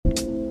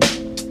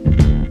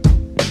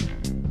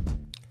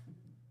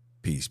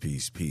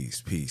Peace,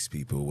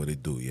 people. What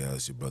it do? Yeah,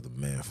 it's your brother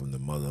man from the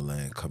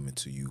motherland coming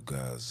to you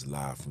guys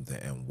live from the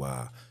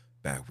NY,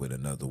 back with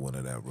another one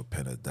of that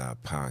Repent or Die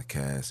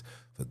podcast.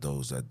 For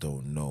those that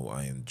don't know,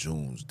 I am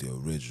Junes, the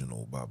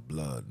original, by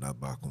blood, not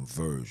by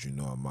converge. You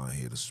know I'm out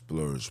here to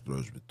splurge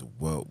with the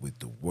wealth, with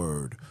the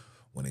word.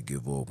 Want to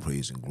give all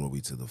praise and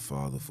glory to the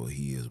Father, for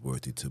he is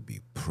worthy to be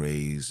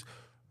praised.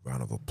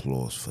 Round of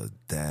applause for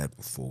that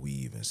before we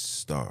even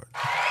start.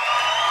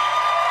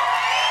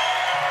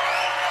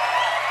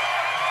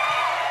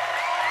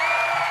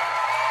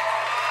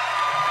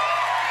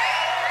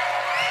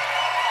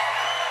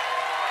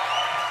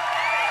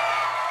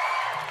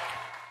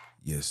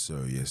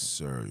 Yes,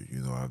 sir. You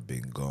know, I've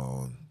been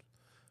gone.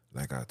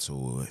 Like I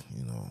told,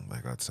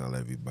 like I tell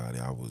everybody,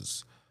 I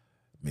was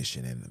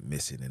missing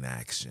in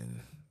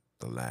action.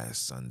 The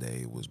last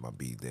Sunday was my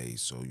B-day,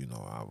 so,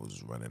 I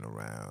was running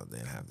around,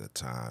 didn't have the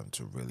time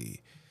to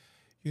really,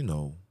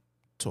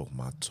 talk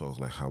my talk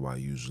like how I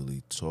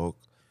usually talk.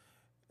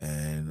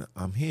 And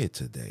I'm here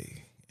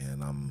today,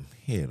 and I'm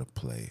here to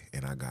play,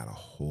 and I got a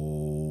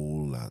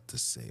whole lot to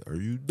say. Are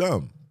you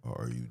dumb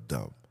or are you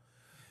dumb?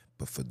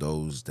 But for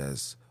those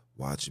that's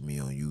watching me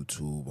on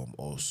YouTube, I'm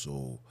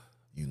also,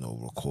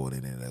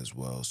 recording it as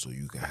well, so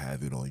you can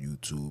have it on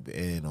YouTube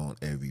and on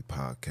every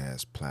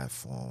podcast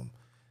platform.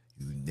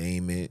 You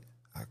name it,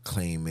 I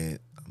claim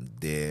it, I'm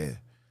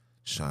there,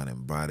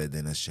 shining brighter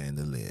than a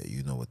chandelier.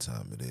 You know what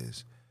time it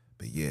is.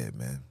 But yeah,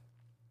 man,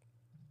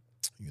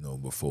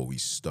 before we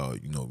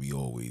start, we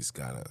always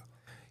gotta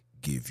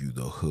give you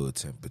the hood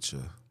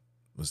temperature.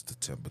 What's the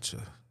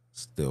temperature?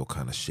 Still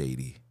kind of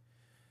shady,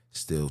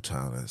 still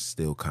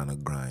kind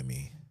of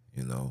grimy,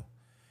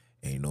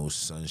 Ain't no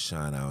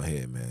sunshine out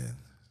here, man.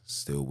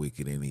 Still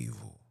wicked and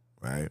evil,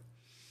 right?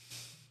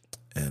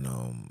 And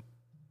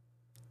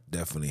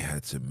definitely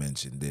had to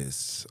mention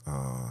this.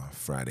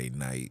 Friday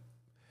night,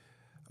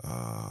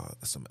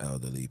 some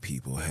elderly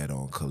people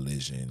head-on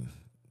collision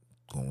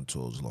going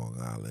towards Long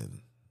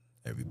Island.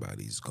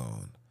 Everybody's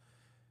gone.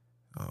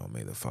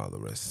 May the Father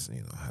rest,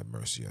 have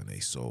mercy on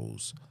their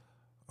souls.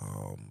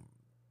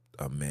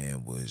 A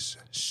man was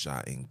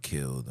shot and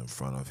killed in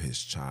front of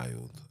his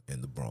child in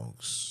the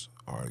Bronx,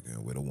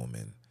 arguing with a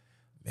woman.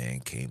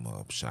 Man came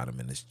up, shot him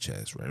in his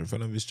chest right in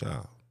front of his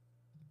child.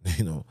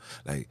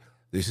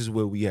 This is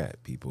where we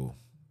at, people.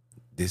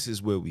 This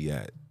is where we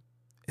at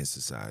in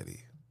society.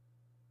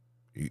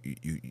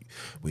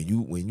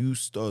 When you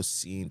start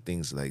seeing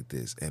things like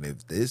this, and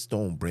if this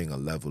don't bring a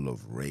level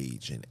of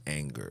rage and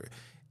anger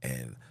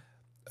and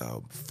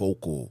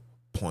focal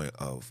point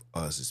of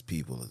us as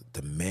people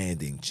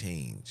demanding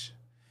change,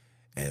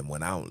 and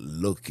when I'm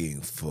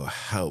looking for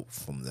help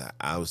from the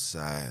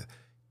outside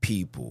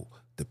people,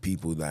 the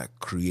people that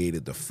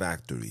created the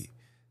factory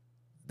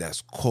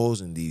that's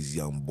causing these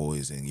young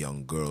boys and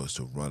young girls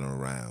to run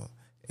around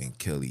and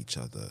kill each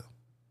other,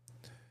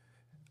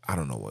 I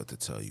don't know what to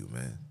tell you,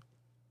 man.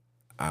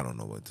 I don't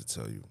know what to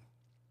tell you.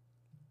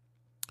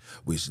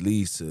 Which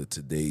leads to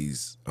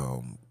today's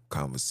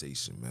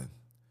conversation, man.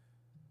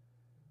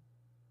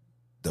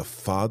 The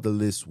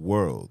fatherless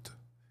world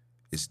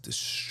is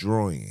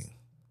destroying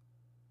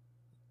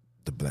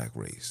the black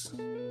race,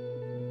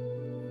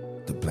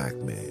 the black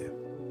man,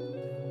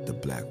 the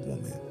black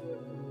woman,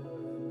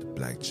 the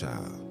black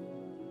child.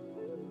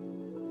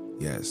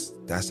 Yes,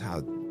 that's how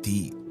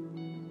deep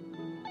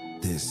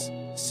this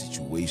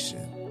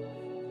situation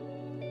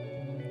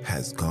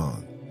has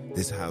gone.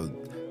 This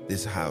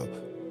how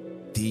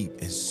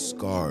deep and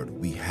scarred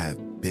we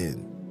have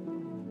been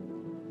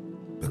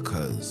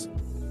because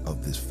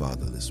of this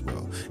fatherless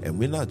world. And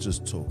we're not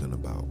just talking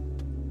about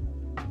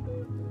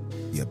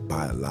your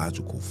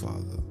biological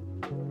father.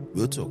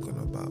 We're talking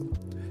about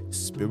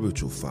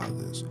spiritual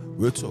fathers.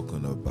 We're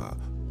talking about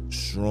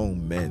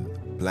strong men,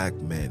 black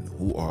men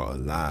who are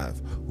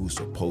alive, who's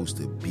supposed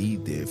to be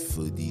there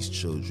for these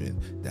children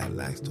that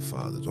lacks the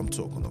fathers. I'm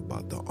talking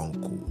about the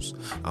uncles.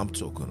 I'm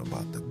talking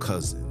about the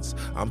cousins.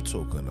 I'm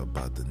talking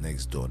about the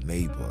next door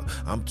neighbor.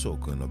 I'm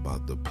talking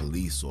about the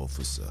police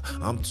officer.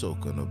 I'm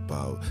talking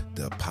about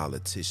the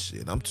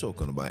politician. I'm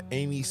talking about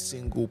any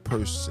single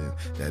person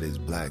that is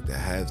black that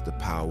has the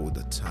power,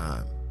 the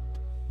time,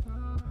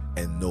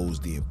 and knows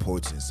the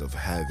importance of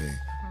having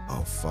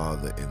a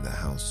father in the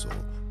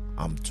household.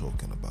 I'm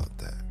talking about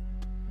that.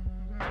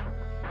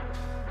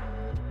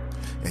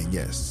 And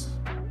yes,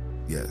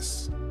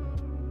 it's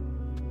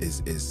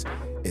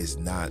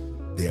not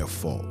their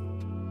fault.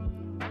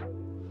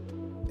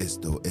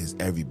 It's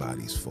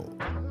everybody's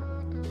fault.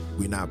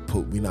 We're not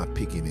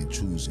picking and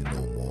choosing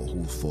no more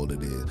whose fault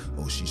it is.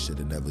 Oh, she should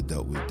have never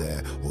dealt with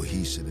that, or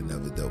he should have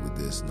never dealt with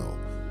this. No,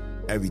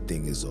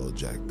 everything is all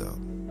jacked up.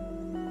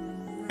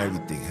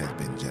 Everything has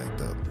been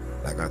jacked up.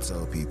 Like I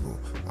tell people,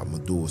 I'm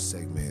going to do a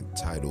segment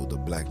titled "The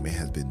Black Man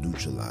Has Been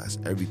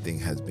Neutralized." Everything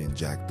has been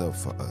jacked up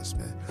for us,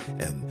 man.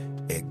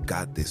 And it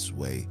got this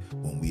way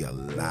when we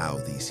allow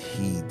these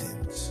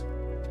heathens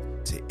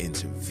to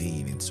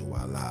intervene into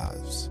our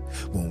lives.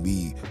 When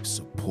we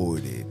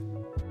supported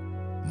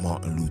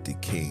Martin Luther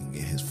King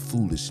and his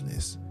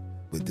foolishness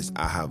with this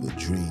I Have a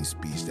Dream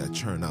speech that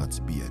turned out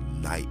to be a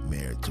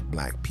nightmare to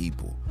black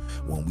people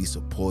when we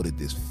supported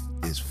this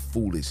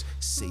foolish,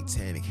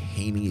 satanic,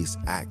 heinous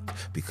act,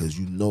 because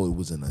you know it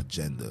was an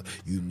agenda.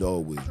 You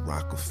know it was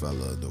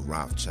Rockefeller, the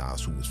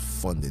Rothschilds, who was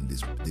funding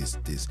this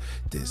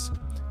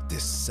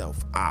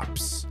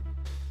self-ops.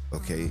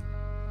 Okay?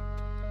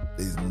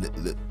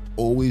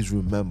 Always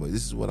remember,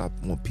 this is what I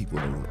want people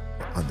to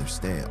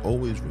understand.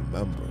 Always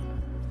remember,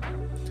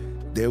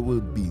 there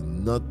will be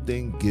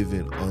nothing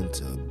given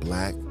unto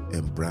black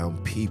and brown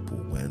people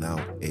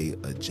without a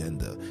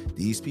agenda.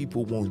 These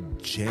people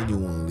won't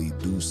genuinely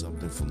do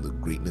something from the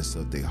greatness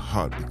of their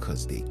heart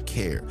because they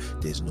care.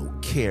 There's no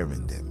care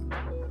in them.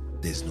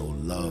 There's no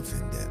love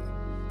in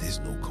them. There's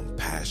no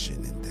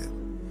compassion in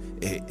them.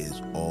 It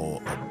is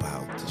all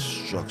about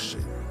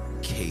destruction,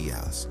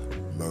 chaos,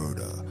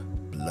 murder,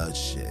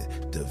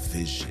 bloodshed,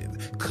 division,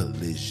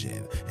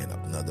 collision, and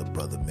another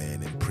brother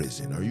man in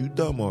prison. Are you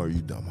dumb or are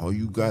you dumb? Are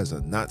you guys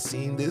are not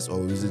seeing this,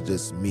 or is it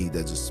just me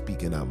that's just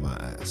speaking out my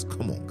ass?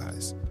 Come on,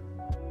 guys.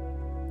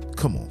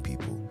 Come on,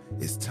 people.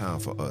 It's time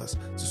for us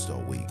to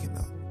start waking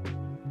up.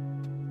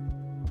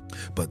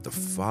 But this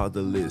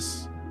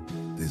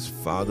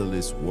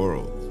fatherless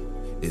world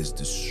is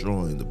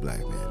destroying the black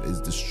man. It's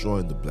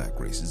destroying the black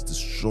race. It's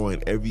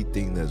destroying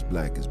everything that's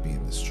black is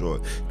being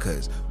destroyed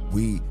because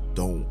we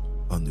don't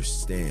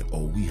understand,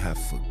 or we have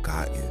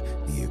forgotten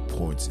the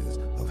importance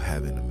of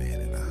having a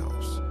man in the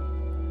house.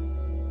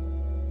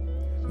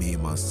 Me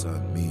and my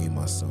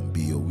son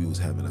Bio, we was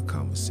having a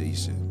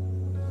conversation,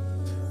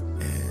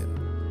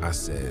 and I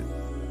said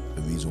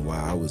the reason why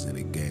I was in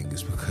a gang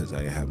is because I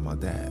didn't have my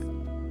dad.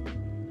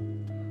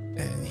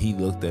 And he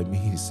looked at me,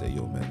 he said,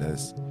 yo man,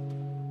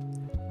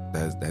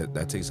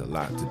 that takes a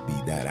lot to be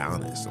that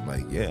honest. I'm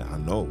like, yeah, I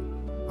know.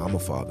 I'm a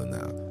father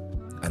now.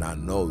 And I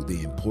know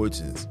the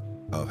importance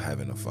of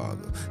having a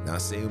father.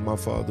 Not saying my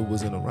father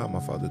wasn't around. My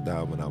father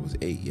died when I was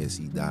 8. Yes,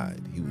 he died.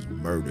 He was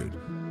murdered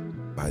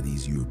by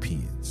these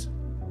Europeans.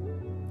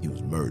 He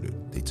was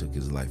murdered. They took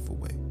his life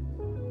away.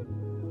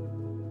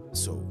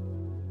 So,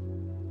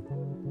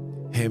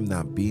 him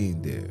not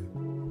being there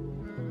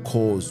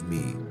caused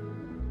me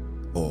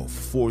or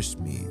forced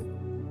me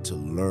to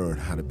learn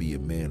how to be a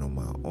man on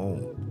my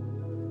own.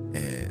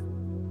 And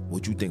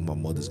what you think my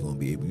mother's gonna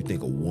be able? You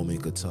think a woman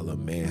could tell a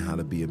man how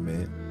to be a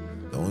man?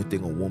 The only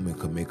thing a woman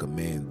can make a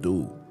man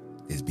do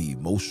is be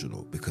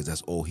emotional, because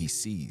that's all he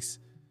sees.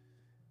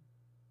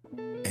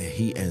 And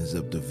he ends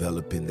up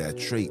developing that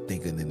trait,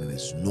 thinking that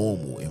it's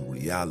normal. In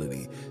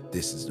reality,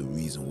 this is the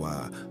reason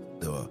why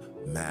the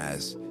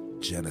mass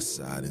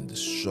genocide and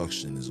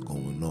destruction is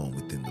going on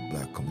within the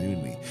black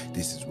community.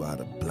 This is why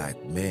the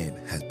black man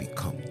has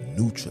become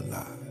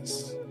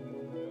neutralized.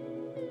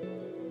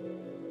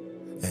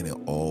 And it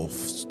all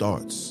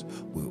starts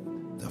with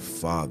the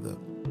father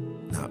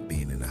not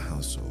being in the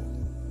household.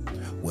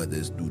 Whether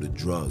it's through the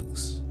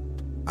drugs,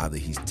 either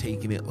he's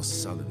taking it or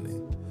selling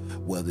it.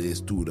 Whether it's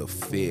through the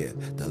fear,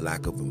 the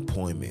lack of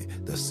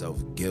employment, the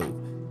self-guilt,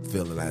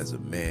 feeling as a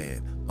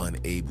man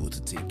unable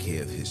to take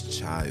care of his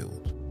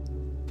child.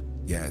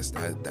 Yes,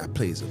 that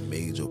plays a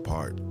major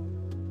part.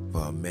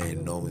 For a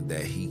man knowing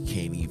that he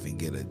can't even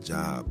get a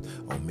job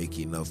or make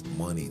enough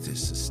money to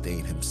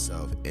sustain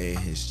himself and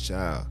his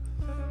child.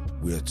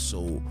 We're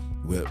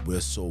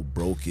so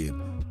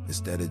broken.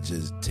 Instead of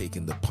just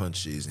taking the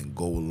punches and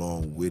go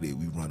along with it,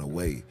 we run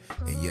away.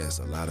 And yes,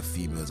 a lot of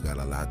females got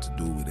a lot to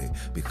do with it,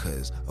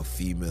 because a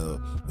female,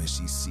 when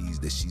she sees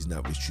that she's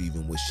not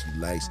retrieving what she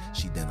likes,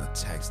 she then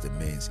attacks the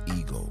man's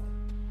ego.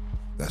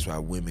 That's why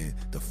women,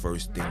 the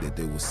first thing that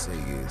they will say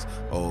is,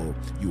 oh,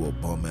 you a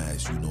bum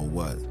ass, you know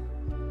what?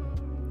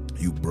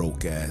 You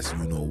broke ass,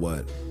 you know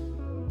what?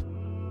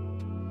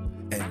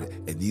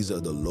 And these are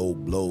the low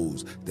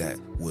blows that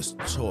was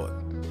taught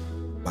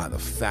by the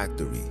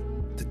factory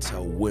to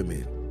tell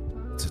women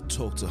to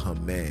talk to her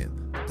man,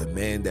 the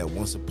man that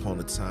once upon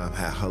a time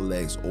had her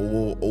legs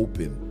all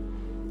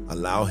open,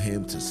 allow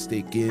him to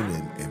stick in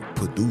and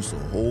produce a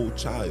whole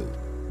child.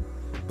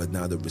 But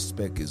now the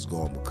respect is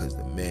gone because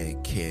the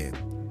man can't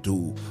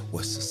do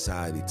what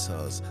society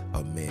tells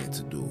a man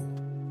to do.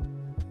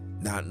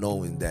 Not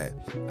knowing that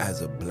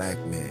as a black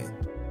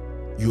man,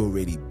 you're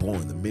already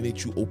born. The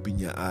minute you open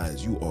your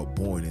eyes, you are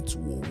born into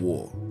a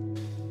war.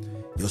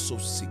 Your social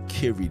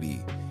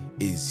security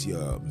is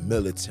your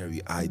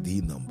military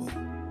ID number,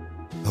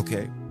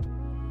 okay?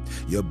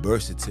 Your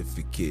birth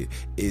certificate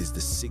is the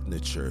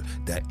signature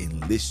that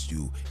enlists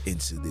you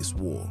into this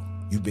war.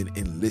 You've been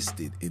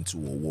enlisted into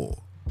a war.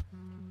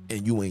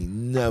 And you ain't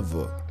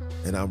never,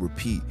 and I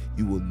repeat,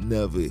 you will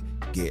never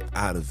get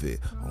out of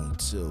it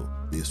until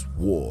this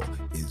war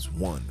is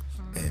won.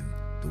 And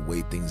the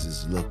way things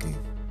is looking,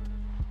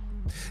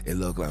 it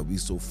look like we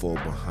so far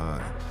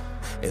behind.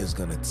 It's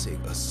gonna take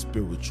a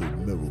spiritual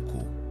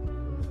miracle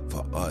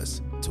for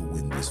us to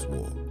win this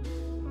war,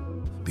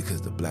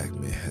 because the black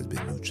man has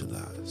been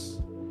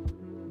neutralized.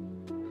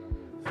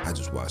 I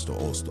just watched the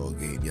All-Star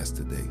game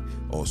yesterday,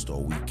 All-Star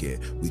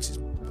weekend, which is,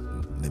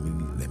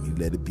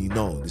 let it be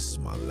known, this is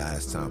my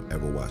last time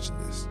ever watching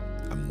this.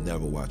 I'm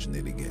never watching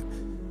it again.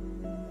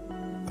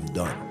 I'm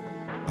done.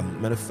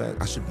 Matter of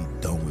fact, I should be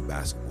done with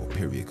basketball,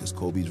 period, because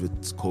Kobe's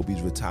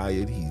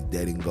retired. He's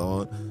dead and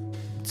gone.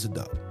 It's a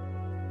dub.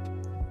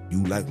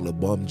 You like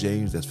LeBron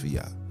James, that's for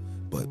y'all.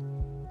 But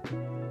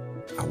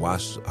I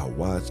watched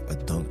a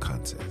dunk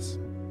contest,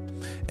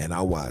 and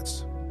I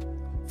watched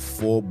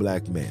 4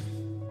 black men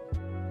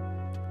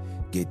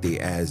get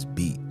their ass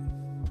beat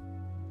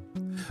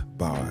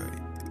by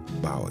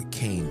a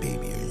Kane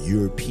baby, a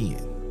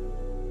European,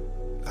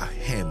 a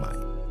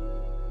Hamite.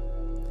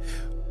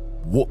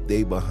 Whooped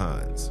they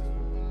behinds.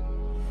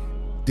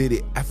 Did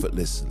it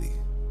effortlessly.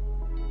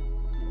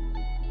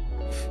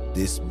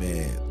 This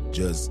man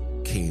just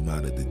came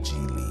out of the G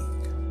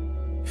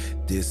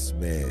League. This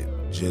man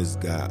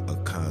just got a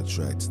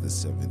contract to the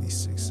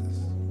 76ers.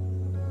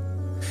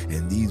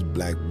 And these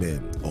black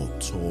men are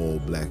tall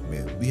black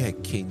men. We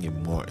had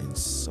Kenyon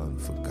Martin's son,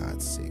 for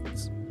God's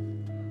sakes.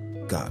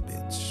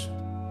 Garbage.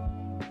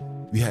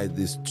 We had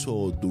this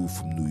tall dude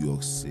from New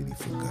York City,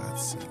 for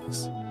God's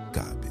sakes.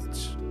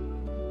 Garbage.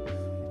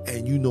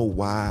 And you know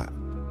why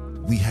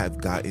we have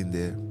gotten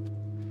there?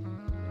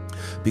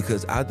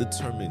 Because our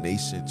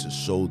determination to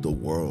show the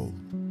world,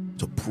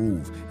 to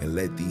prove and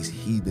let these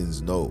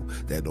heathens know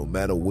that no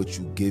matter what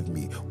you give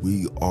me,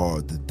 we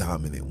are the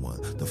dominant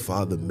one. The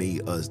Father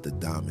made us the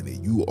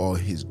dominant. You are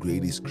his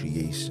greatest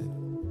creation.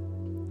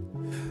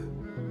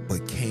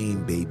 But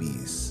Cain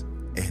babies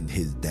and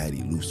his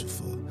daddy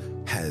Lucifer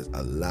has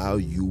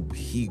allowed you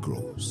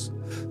Negroes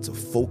to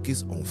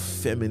focus on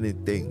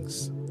feminine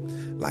things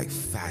like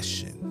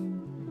fashion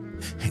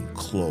and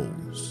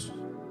clothes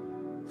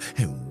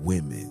and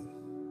women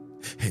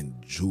and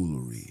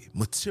jewelry,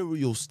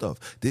 material stuff.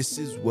 This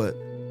is what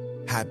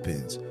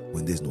happens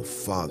when there's no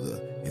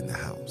father in the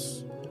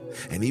house.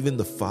 And even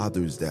the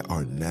fathers that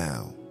are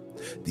now,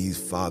 these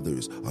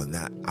fathers are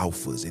not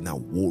alphas, they're not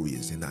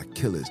warriors, they're not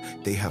killers.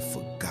 They have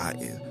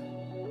forgotten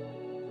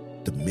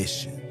the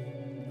mission.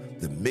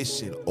 The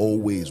mission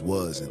always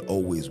was and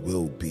always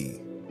will be,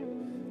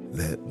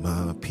 let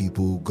my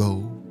people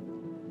go.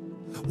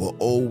 What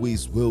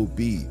always will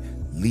be,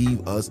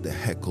 leave us the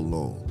heck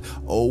alone.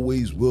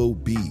 Always will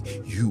be,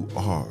 you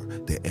are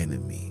the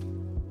enemy.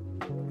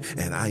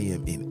 And I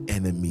am in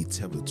enemy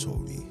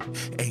territory.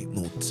 Ain't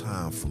no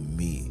time for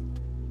me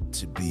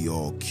to be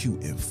all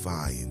cute and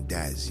fine and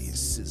dazzy and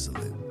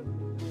sizzling.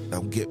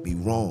 Don't get me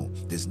wrong.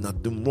 There's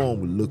nothing wrong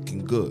with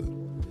looking good.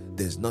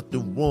 There's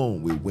nothing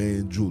wrong with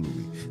wearing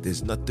jewelry.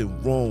 There's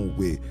nothing wrong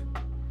with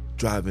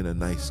driving a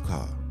nice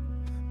car.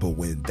 But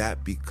when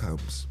that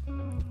becomes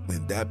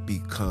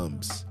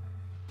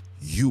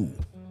you,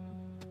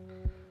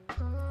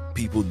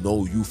 people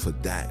know you for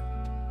that,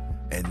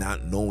 and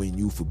not knowing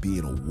you for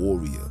being a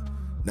warrior,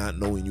 not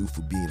knowing you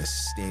for being a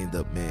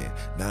stand-up man,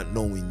 not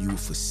knowing you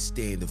for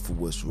standing for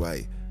what's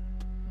right,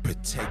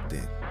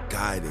 protecting,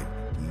 guiding,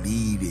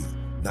 leading,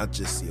 not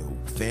just your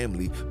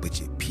family, but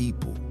your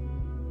people.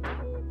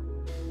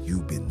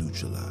 You've been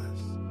neutralized.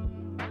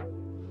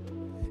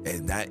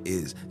 And that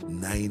is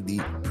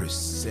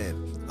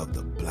 90% of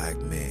the black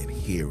man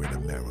here in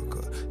America.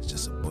 It's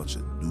just a bunch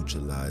of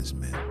neutralized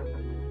men.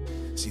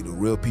 See, the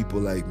real people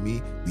like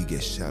me, we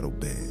get shadow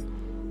banned.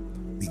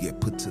 We get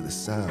put to the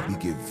side. We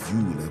get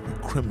viewed like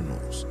we're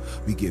criminals.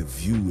 We get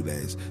viewed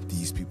as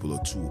these people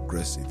are too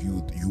aggressive.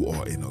 You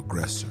are an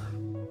aggressor.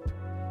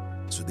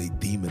 So they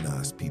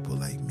demonize people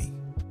like me.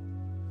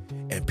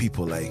 And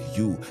people like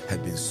you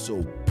have been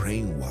so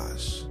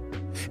brainwashed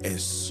and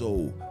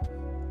so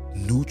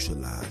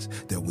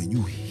neutralized that when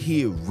you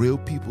hear real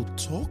people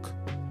talk,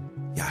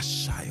 y'all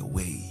shy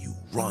away. You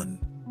run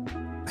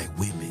like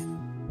women,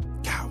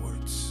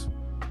 cowards.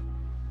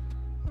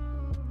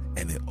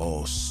 And it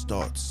all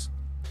starts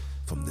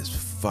from this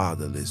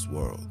fatherless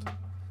world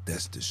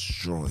that's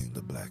destroying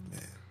the black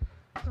man.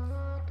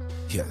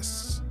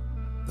 Yes,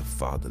 the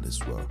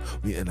fatherless world.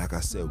 And like I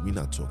said, we're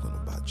not talking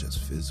about just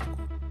physical.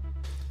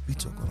 We're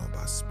talking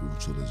about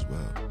spiritual as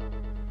well.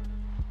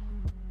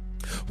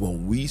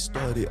 When we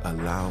started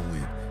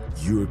allowing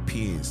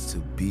Europeans to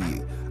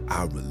be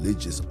our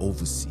religious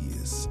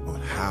overseers on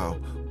how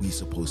we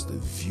supposed to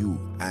view,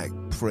 act,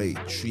 pray,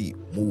 treat,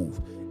 move,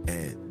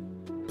 and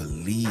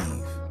believe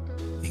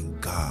in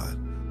God,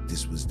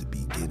 this was the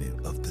beginning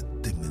of the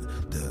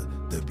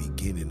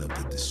beginning of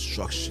the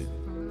destruction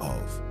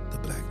of the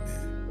black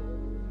man.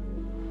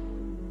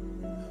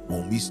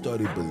 When we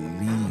started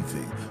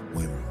believing,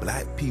 when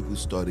black people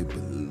started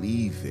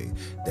believing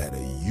that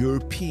a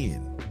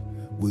European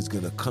was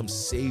gonna come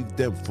save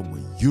them from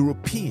a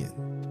European,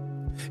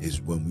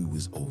 is when we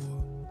was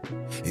over.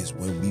 Is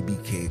when we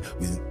became,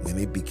 when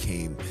it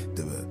became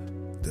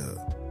the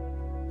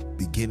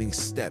beginning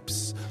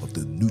steps of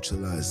the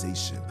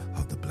neutralization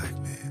of the black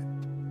man.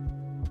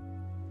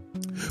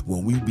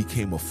 When we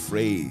became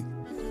afraid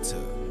to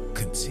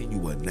continue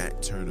what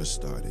Nat Turner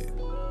started,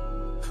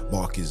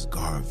 Marcus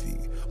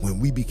Garvey, when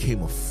we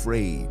became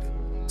afraid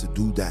to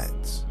do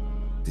that,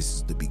 this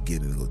is the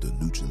beginning of the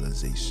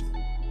neutralization.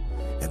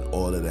 And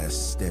all of that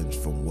stems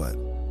from what?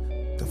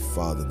 The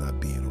father not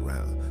being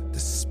around, the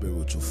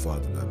spiritual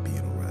father not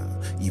being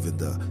around, even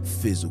the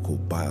physical,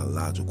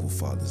 biological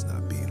fathers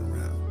not being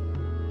around.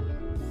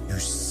 You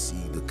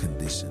see the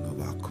condition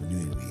of our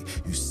community.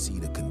 You see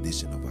the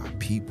condition of our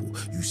people.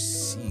 You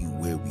see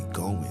where we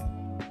going.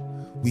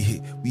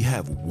 We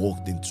have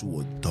walked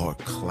into a dark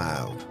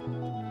cloud,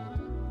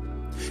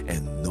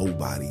 and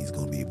nobody's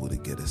going to be able to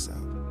get us out.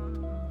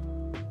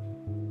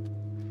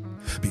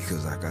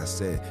 Because like I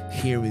said,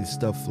 hearing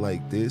stuff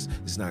like this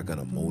is not going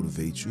to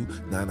motivate you.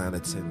 9 out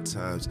of 10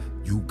 times,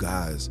 you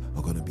guys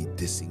are going to be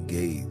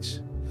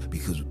disengaged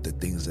because the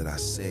things that I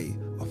say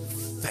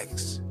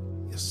affects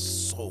your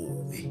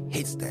soul. It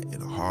hits that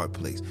in a hard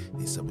place.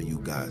 And some of you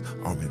guys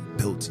aren't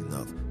built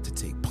enough to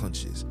take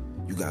punches.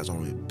 You guys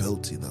aren't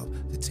built enough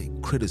to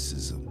take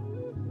criticism.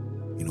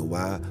 You know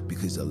why?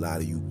 Because a lot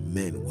of you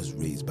men was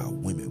raised by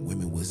women.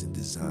 Women wasn't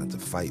designed to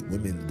fight.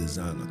 Women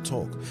designed to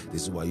talk.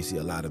 This is why you see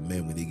a lot of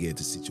men, when they get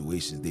into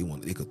situations,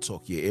 they could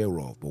talk your ear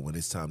off, but when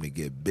it's time to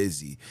get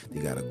busy,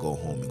 they gotta go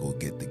home and go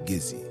get the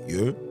gizzy.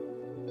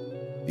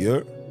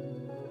 Yeah?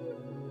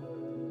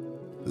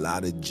 A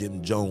lot of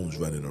Jim Jones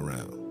running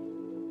around.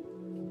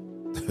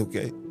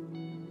 Okay?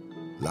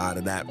 A lot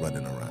of that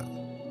running around.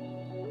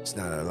 It's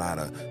not a lot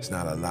of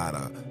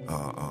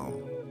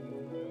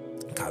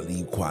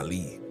Khalid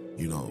Kweli.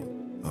 You know,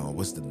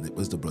 what's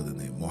the brother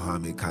name?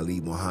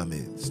 Khalid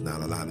Muhammad. It's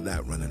not a lot of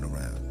that running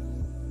around.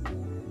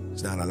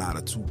 It's not a lot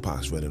of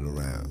Tupacs running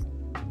around.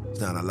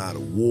 It's not a lot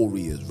of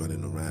warriors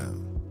running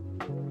around.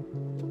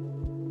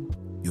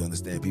 You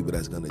understand? People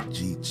that's gonna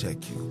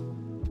G-check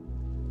you.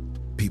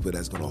 People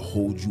that's gonna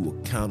hold you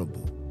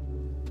accountable.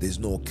 There's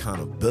no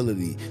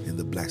accountability in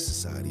the black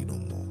society no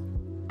more.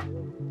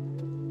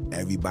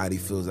 Everybody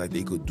feels like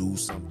they could do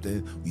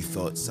something. We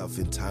felt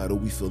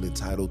self-entitled. We feel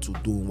entitled to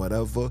doing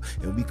whatever.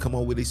 And we come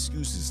up with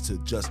excuses to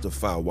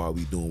justify why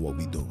we doing what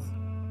we doing.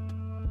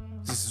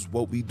 This is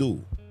what we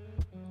do.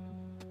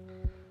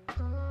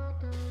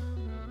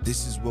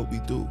 This is what we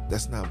do.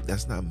 That's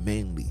not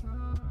manly.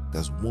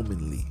 That's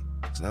womanly.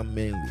 It's not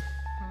manly.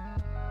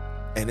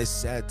 And it's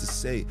sad to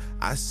say,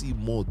 I see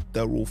more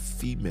thorough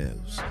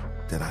females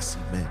than I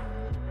see men.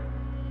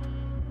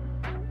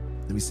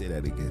 Let me say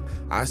that again.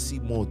 I see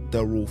more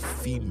thorough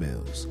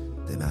females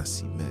than I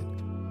see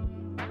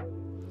men.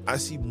 I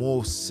see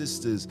more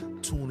sisters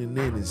tuning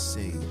in and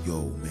saying,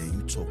 yo, man,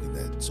 you talking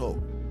that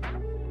talk,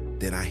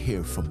 than I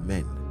hear from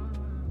men.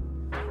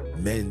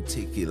 Men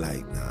take it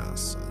like, nah,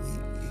 son,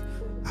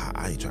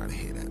 I ain't trying to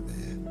hear that,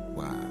 man.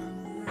 Why?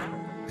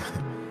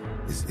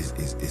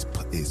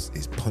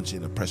 It's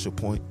punching a pressure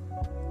point.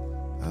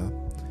 Huh?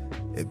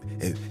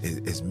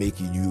 It's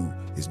making you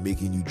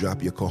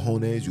drop your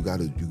cojones. You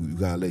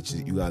gotta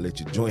let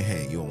your joint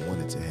hang. You don't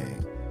want it to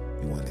hang.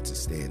 You want it to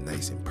stay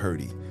nice and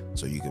purty,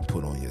 so you can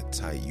put on your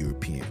tight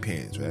European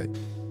pants, right?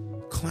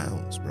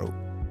 Clowns, bro.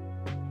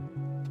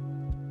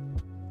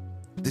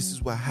 This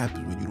is what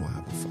happens when you don't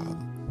have a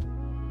father.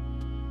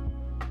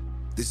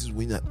 This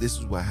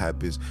is what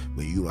happens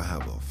when you don't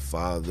have a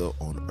father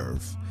on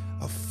earth,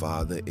 a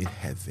father in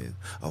heaven,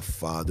 a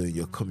father in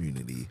your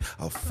community,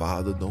 a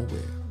father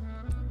nowhere.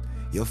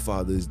 Your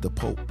father is the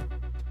Pope.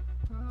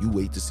 You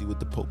wait to see what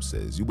the Pope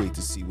says. You wait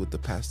to see what the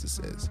pastor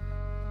says.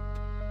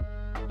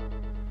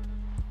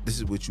 This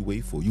is what you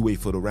wait for. You wait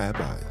for the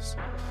rabbis.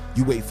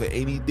 You wait for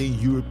anything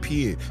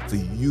European for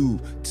you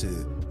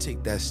to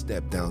take that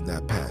step down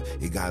that path.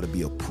 It got to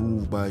be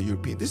approved by a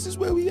European. This is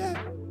where we at.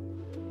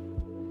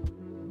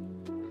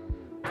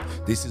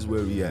 This is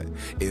where we at.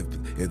 If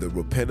the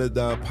Repent or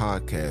Die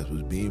podcast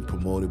was being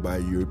promoted by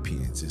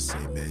Europeans and say,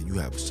 man, you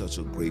have such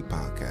a great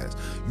podcast,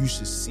 you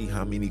should see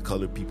how many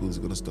colored people is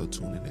going to start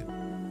tuning in.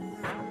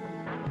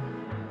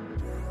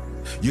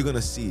 You're going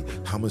to see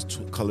how much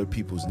colored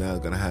people is now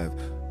going to have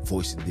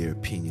voicing their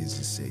opinions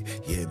and say,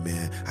 yeah,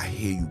 man, I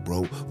hear you,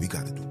 bro. We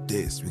got to do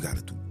this. We got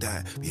to do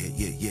that.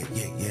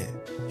 Yeah.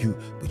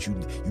 But you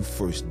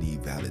first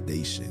need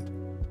validation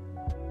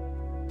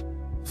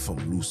from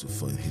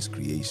Lucifer and his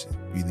creation.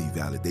 You need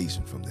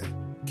validation from that.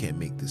 Can't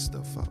make this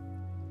stuff up.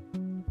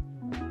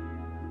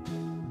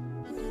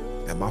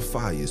 And my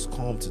fire is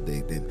calm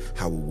today than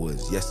how it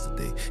was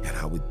yesterday and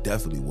how it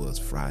definitely was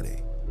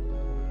Friday.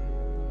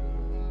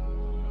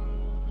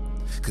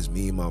 Because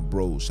me and my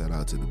bro, shout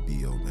out to the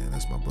B.O., man.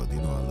 That's my brother.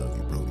 You know I love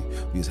you, Brody.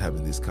 We was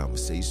having this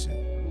conversation.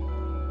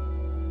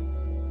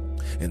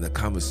 And the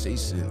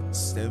conversation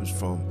stems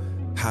from,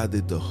 how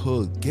did the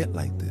hood get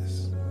like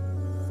this?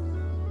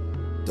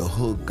 The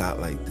hood got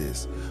like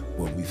this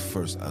when we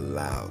first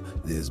allowed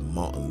this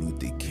Martin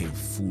Luther King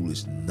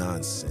foolish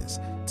nonsense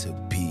to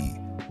be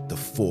the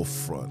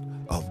forefront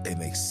of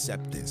an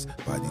acceptance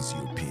by these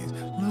Europeans.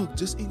 Look,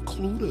 just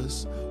include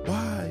us.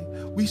 Why?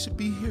 We should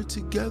be here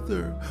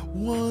together.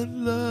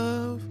 One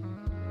love.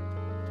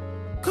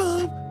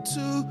 Come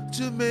to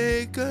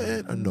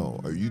Jamaica and... no,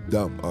 are you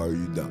dumb? Are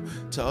you dumb?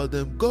 Tell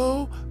them,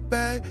 go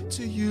back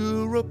to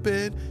Europe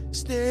and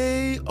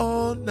stay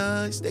all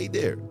night. Stay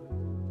there.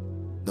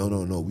 No.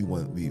 We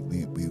want to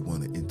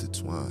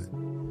intertwine.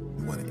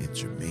 We want to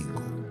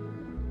intermingle.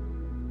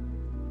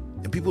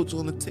 And people are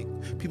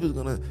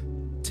gonna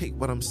take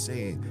what I'm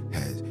saying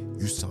as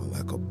You sound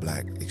like a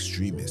black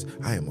extremist.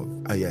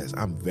 Yes,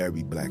 I'm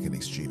very black and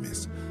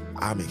extremist.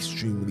 I'm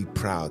extremely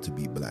proud to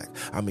be black.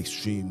 I'm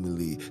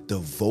extremely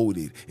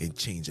devoted in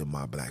changing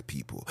my black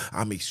people.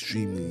 I'm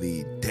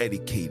extremely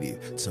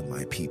dedicated to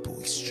my people.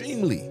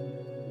 Extremely.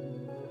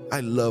 I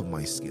love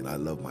my skin. I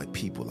love my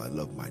people. I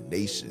love my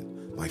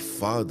nation. My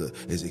father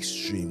is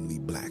extremely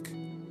black.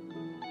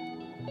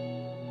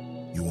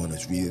 You want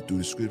us to read it through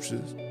the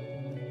scriptures?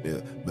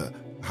 Yeah, but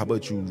how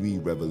about you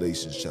read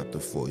Revelation chapter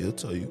 4? He'll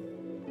tell you.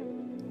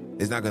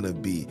 It's not going to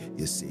be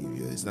your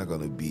Savior. It's not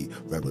going to be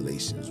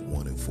Revelations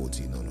 1 and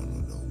 14. No.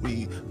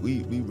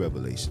 Read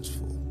Revelations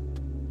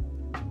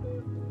 4.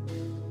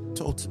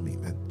 Talk to me,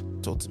 man.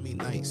 Talk to me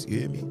nice.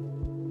 You hear me?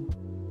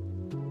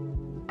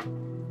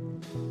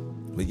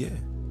 But yeah.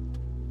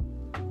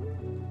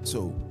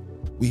 So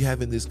we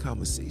having this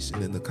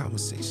conversation, and the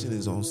conversation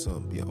is on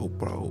some, yo,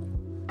 bro,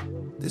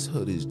 this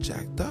hood is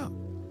jacked up.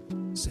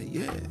 Say,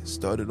 yeah.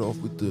 Started off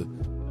with the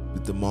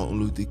Martin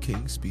Luther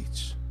King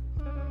speech.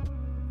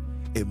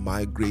 It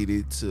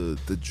migrated to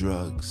the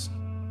drugs.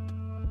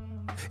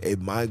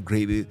 It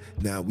migrated.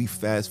 Now we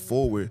fast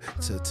forward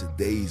to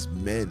today's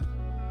men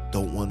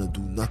don't want to do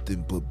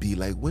nothing but be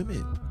like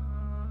women.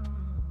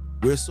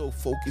 We're so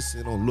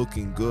focusing on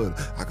looking good.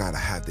 I gotta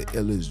have the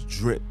illest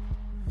drip.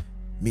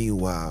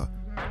 Meanwhile,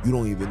 you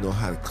don't even know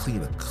how to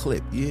clean a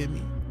clip. You hear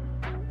me?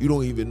 You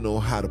don't even know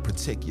how to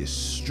protect your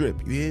strip.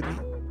 You hear me?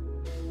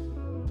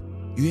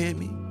 You hear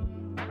me?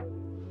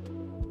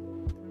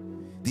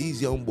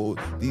 These young boys,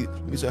 let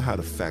me tell you how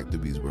the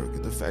factories work.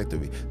 The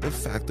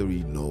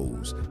factory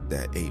knows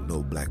that ain't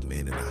no black man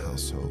in the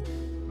household.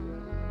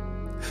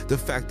 The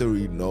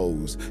factory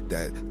knows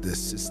that the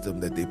system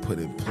that they put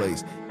in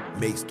place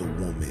makes the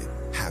woman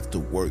have to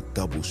work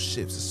double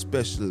shifts,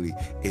 especially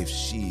if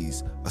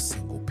she's a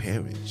single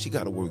parent. She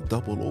got to work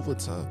double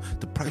overtime.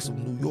 The price of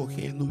New York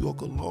here in New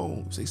York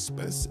alone is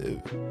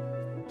expensive.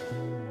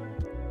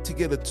 To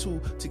get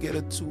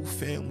a two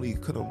family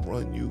could have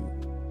run you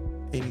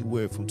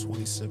anywhere from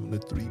 27 to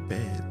 3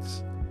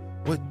 bands.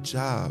 What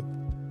job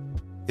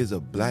is a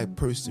black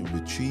person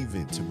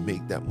retrieving to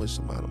make that much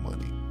amount of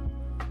money?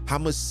 How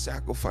much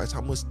sacrifice,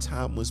 how much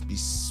time must be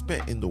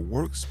spent in the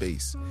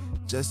workspace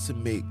just to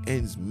make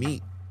ends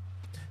meet,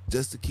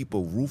 just to keep a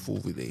roof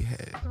over their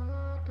head?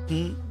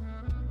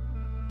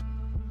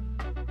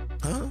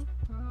 Huh?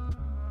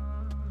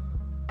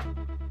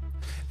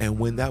 And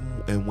when that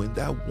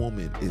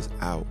woman is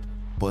out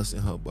busting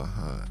her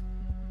behind,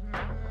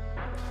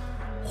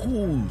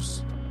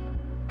 who's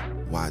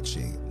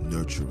watching,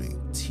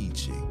 nurturing,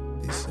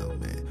 teaching this young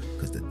man?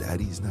 Because the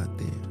daddy's not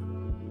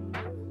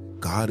there.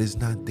 God is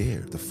not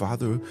there. The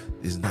father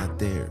is not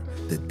there.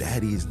 The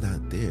daddy is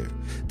not there.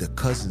 The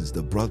cousins,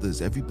 the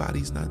brothers,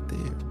 everybody's not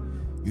there.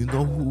 You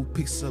know who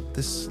picks up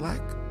the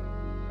slack?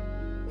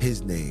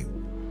 His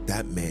name,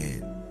 that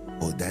man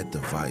or that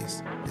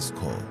device is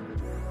called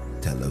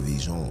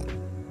television.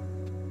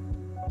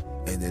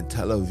 And then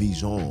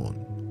television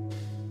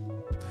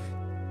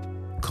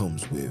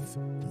comes with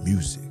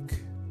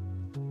music,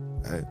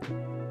 right?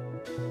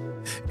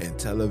 And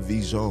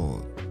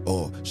television,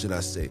 or should I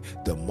say,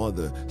 the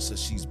mother, so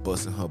she's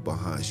busting her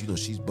behind.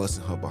 She's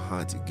busting her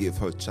behind to give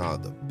her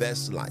child the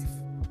best life.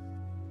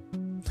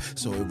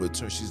 So in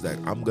return, she's like,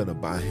 I'm gonna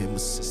buy him a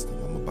system.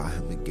 I'm gonna buy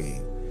him a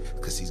game,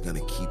 because he's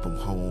gonna keep him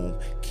home,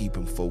 keep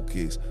him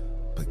focused.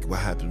 But what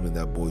happens when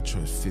that boy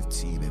turns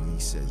 15 and he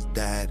says,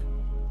 Dad,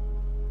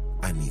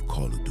 I need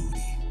Call of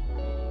Duty?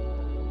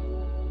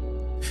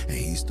 And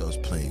he starts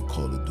playing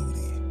Call of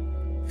Duty.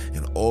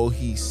 And all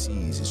he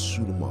sees is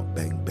shoot 'em up,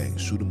 bang, bang,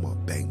 shoot 'em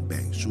up, bang,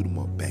 bang, shoot 'em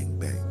up, bang,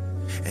 bang.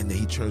 And then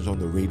he turns on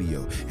the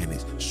radio and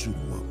it's shoot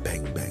 'em up,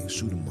 bang, bang,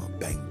 shoot 'em up,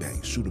 bang,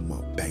 bang, shoot 'em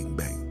up, bang,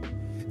 bang.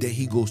 Then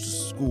he goes to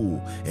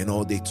school and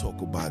all they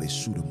talk about is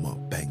shoot 'em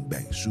up, bang,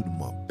 bang, shoot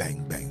 'em up,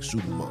 bang, bang,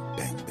 shoot 'em up,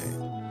 bang,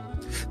 bang.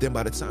 Then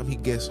by the time he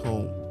gets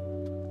home,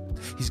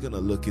 he's gonna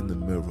look in the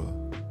mirror.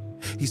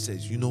 He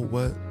says, you know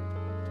what?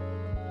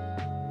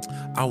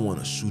 I want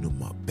to shoot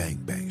 'em up, bang,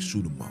 bang,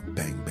 shoot 'em up,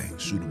 bang, bang,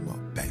 shoot 'em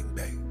up, bang,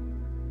 bang.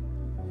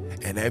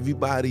 And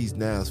everybody's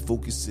now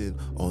focusing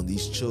on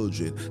these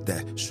children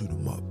that shoot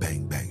 'em up,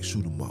 bang, bang,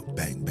 shoot 'em up,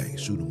 bang, bang,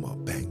 shoot 'em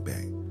up, bang,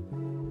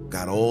 bang.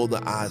 Got all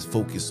the eyes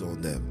focused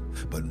on them,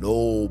 but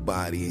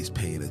nobody is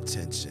paying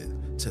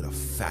attention to the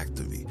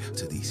factory,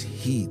 to these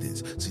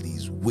heathens, to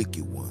these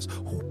wicked ones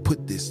who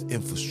put this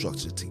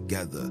infrastructure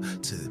together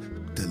to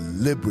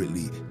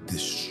deliberately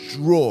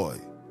destroy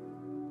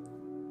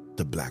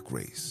the black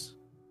race.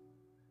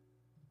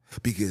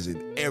 Because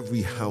in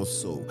every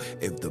household,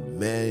 if the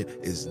man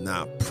is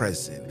not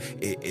present,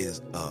 it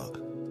is a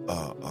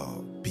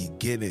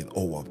beginning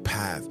or a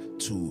path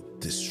to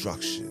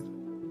destruction.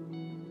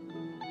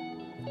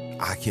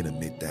 I can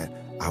admit that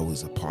I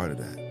was a part of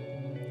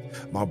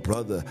that. My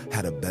brother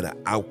had a better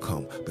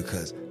outcome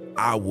because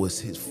I was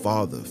his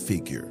father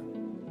figure.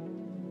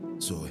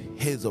 So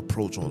his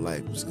approach on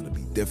life was going to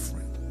be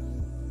different.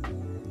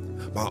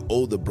 My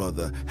older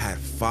brother had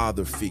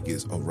father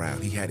figures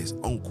around. He had his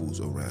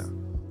uncles around.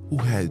 Who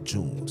had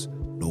Junes?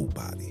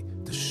 Nobody.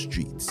 The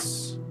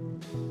streets.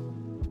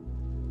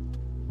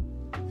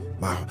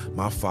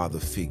 My father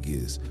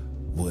figures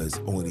was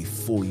only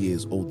 4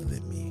 years older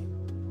than me,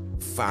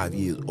 5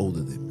 years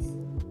older than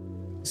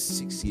me,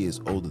 6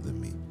 years older than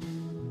me.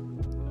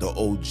 The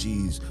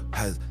OGs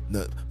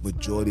the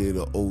majority of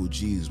the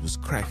OGs was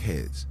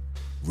crackheads,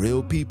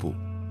 real people,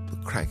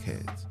 but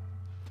crackheads.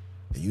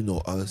 And you know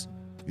us,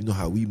 you know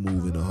how we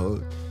move in the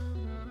hood.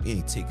 We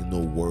ain't taking no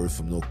word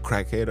from no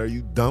crackhead. Are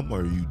you dumb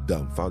or are you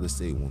dumb? Father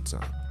say it one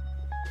time.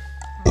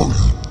 Are you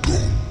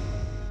dumb?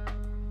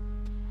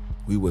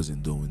 We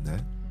wasn't doing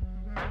that.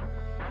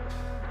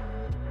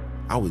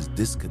 I was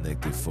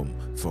disconnected from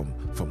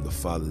the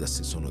Father that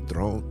sits on the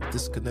throne,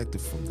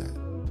 disconnected from that.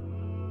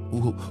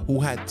 Who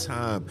had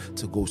time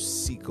to go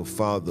seek a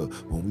father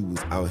when we was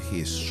out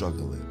here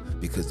struggling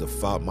because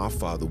my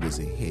father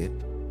wasn't here.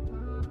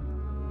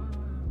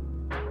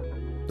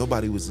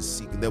 Nobody was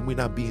seeking that. We're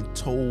not being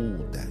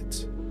told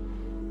that.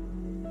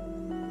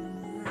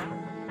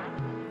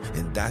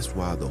 And that's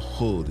why the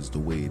hood is the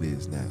way it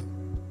is now.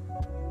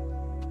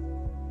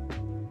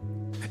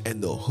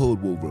 And the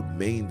hood will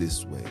remain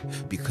this way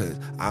because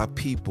our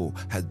people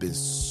has been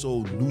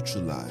so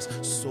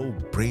neutralized, so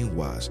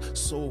brainwashed,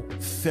 so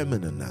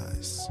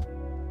femininized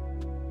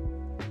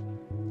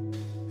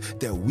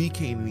that we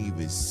can't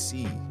even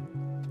see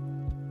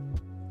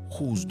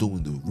who's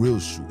doing the real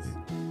shooting.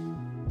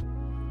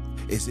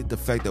 Is it the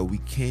fact that we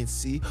can't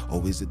see,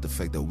 or is it the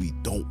fact that we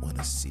don't want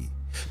to see?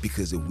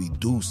 Because if we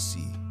do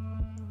see,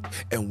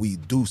 and we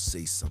do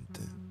say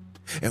something,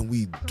 and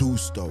we do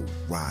start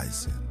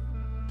rising,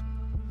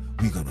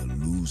 we're gonna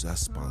lose our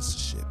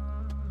sponsorship.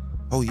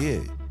 Oh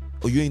yeah.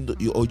 You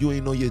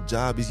ain't know your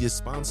job is your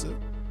sponsor.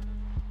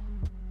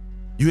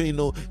 You ain't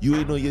know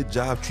your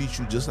job treats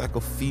you just like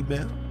a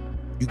female.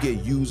 You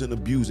get used and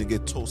abused and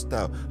get tossed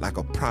out like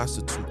a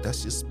prostitute.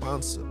 That's your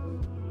sponsor.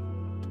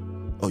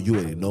 Oh, you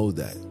ain't know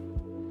that.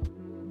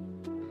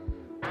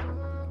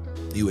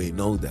 You ain't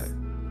know that.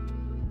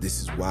 This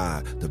is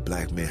why the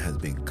black man has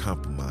been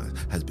compromised,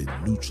 has been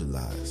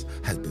neutralized,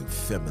 has been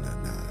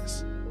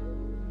feminized.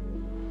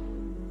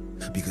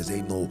 Because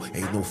ain't no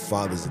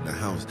fathers in the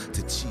house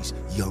to teach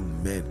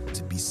young men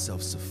to be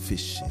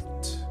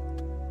self-sufficient.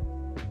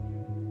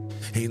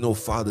 Ain't no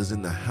fathers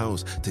in the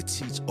house to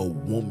teach a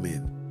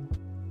woman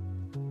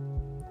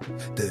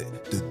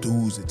the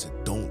do's and to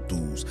don't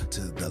do's,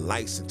 to the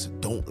likes and to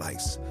don't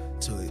likes,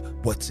 to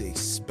what to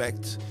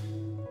expect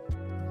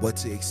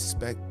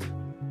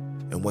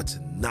and what to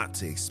not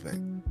to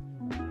expect.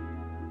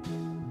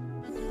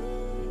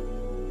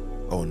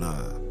 Oh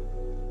nah.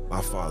 My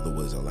father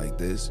wasn't like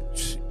this.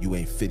 You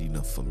ain't fit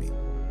enough for me.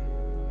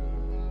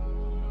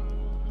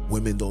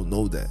 Women don't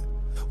know that.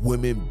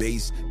 Women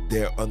base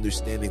their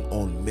understanding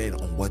on men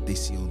on what they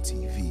see on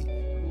TV.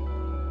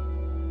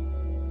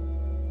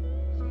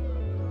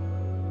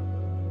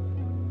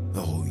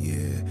 Oh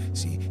yeah,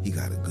 see, he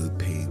got a good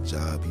paying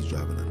job. He's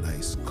driving a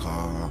nice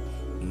car.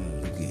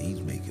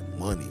 He's making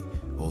money.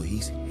 Oh,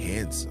 he's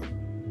handsome.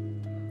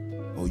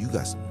 Oh, you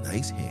got some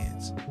nice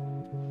hands.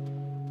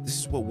 This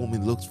is what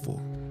woman looks for.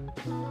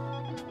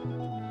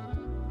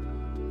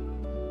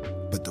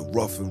 But the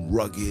rough and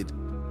rugged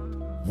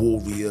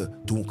warrior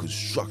doing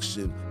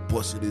construction,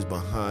 busting his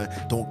behind,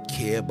 don't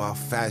care about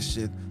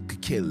fashion,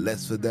 could care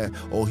less for that.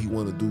 All he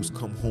want to do is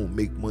come home,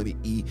 make money,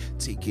 eat,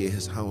 take care of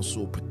his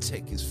household,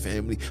 protect his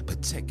family,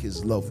 protect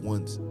his loved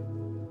ones.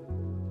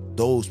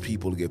 Those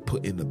people get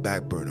put in the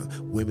back burner.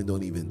 Women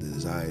don't even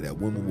desire that.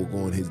 Women will go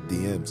on his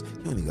DMs.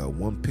 He only got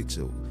one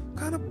picture. What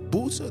kind of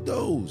boots are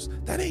those?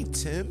 That ain't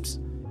Tim's.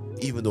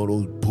 Even though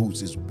those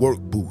boots is work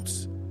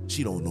boots,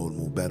 she don't know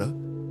no better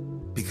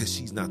because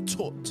she's not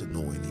taught to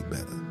know any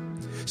better.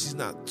 She's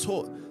not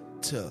taught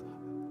to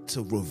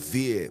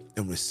revere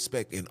and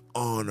respect and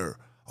honor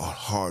a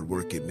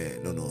hard-working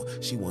man. No,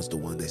 she wants the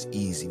one that's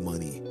easy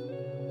money.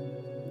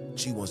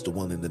 She wants the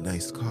one in the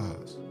nice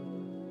cars.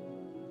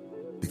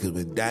 Because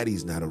when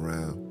daddy's not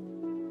around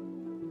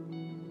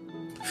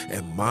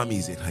and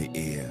mommy's in her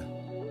ear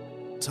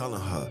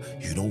telling her,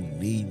 you don't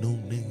need no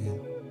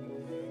nigga.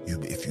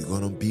 If you're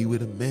gonna be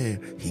with a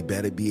man, he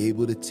better be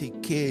able to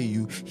take care of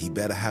you. He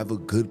better have a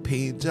good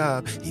paying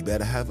job. He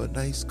better have a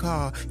nice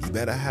car. He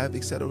better have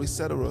etc.,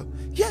 etc.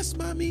 Yes,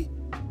 mommy.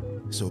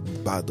 So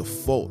by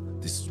default,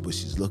 this is what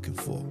she's looking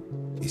for.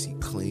 Is he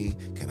clean?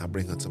 Can I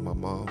bring her to my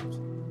mom's?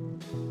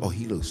 Oh,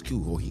 he looks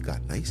cute. Oh, he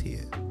got nice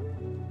hair.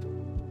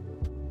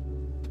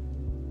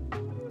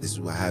 This is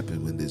what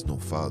happens when there's no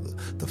father.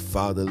 The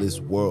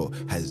fatherless world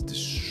has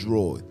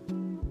destroyed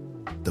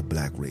the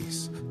black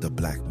race, the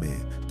black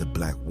man, the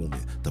black woman,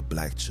 the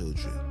black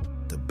children,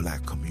 the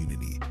black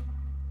community.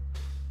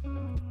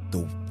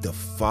 The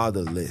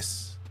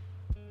fatherless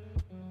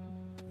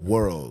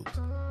world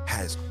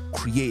has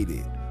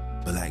created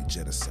black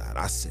genocide.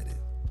 I said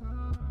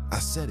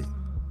it.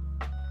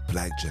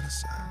 Black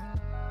genocide.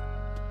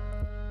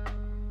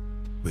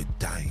 We're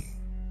dying.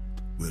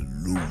 We're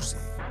losing.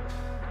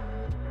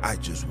 I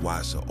just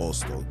watched an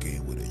All-Star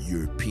game with a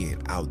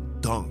European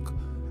out-dunk,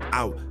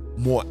 out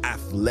more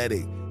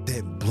athletic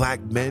than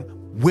black men.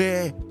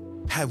 Where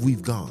have we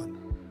gone?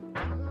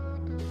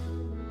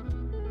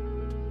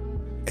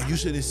 And You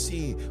should have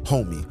seen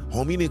homie.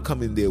 Homie didn't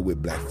come in there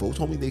with black folks.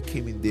 Homie, they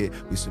came in there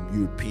with some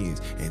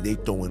Europeans, and they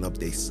throwing up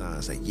their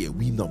signs like, yeah,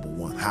 we number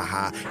one,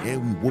 haha,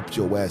 and we whooped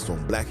your ass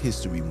on Black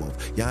History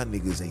Month. Y'all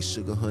niggas ain't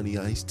sugar, honey,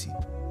 iced tea.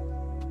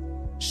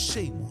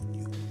 Shame on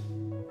you.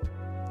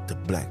 The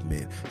black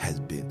man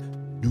has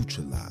been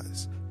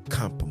neutralized,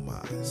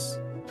 compromised,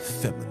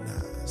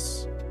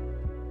 feminized.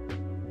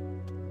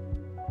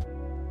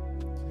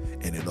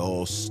 And it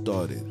all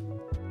started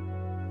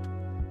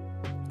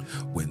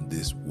when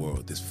this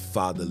world, this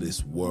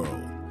fatherless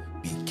world,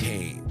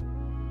 became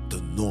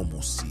the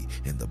normalcy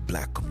in the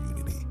black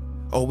community.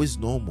 Oh, it's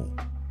normal.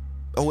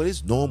 Oh, it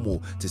is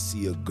normal to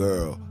see a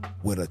girl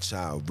with a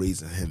child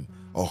raising him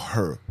or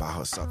her by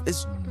herself.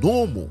 It's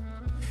normal.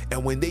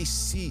 And when they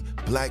see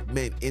black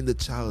men in the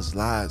child's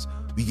lives,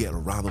 we get a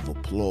round of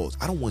applause.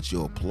 I don't want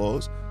your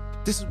applause.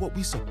 This is what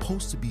we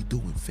supposed to be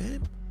doing,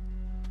 fam.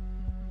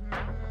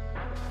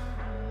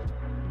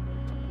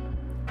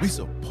 We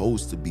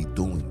supposed to be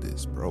doing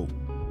this, bro.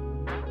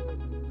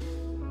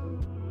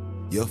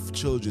 Your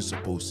children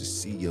supposed to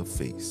see your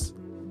face,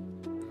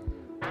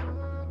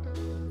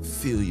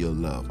 feel your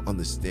love,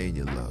 understand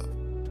your love,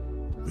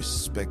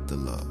 respect the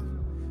love,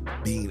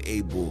 being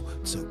able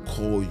to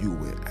call you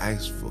and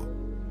ask for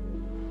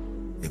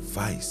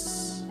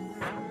advice,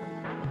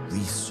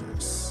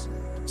 resource,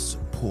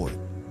 support,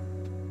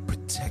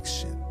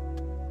 protection,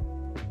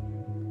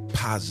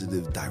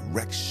 positive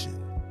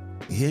direction.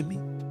 You hear me?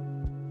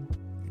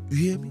 You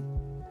hear me?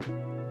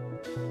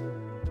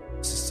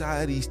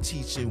 Society's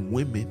teaching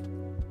women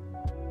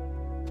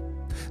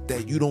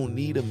that you don't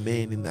need a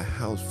man in the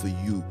house for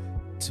you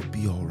to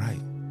be all right.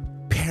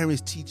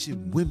 Parents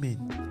teaching women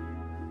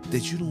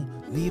that you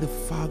don't need a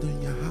father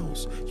in your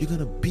house. You're going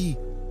to be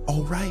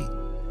all right.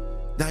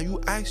 Now you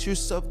ask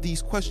yourself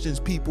these questions,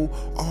 people.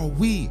 Are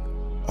we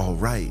all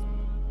right?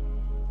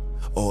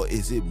 Or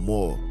is it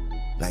more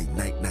like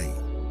night-night?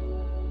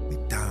 We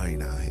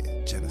dying out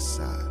here,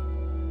 genocide.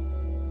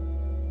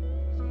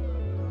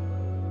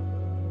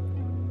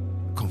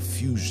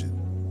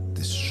 Confusion,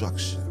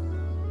 destruction.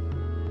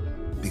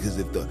 Because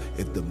if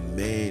the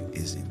man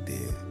isn't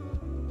there,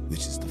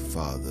 which is the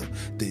father,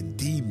 then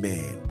the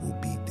man will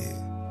be there,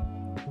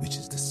 which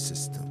is the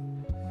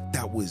system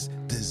that was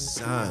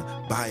designed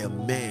by a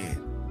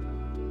man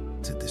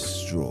to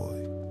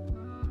destroy.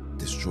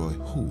 Destroy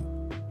who?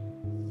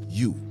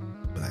 You,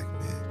 black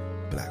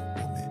man, black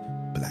woman,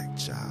 black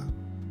child.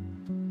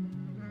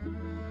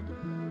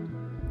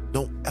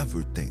 Don't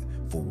ever think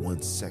for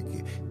 1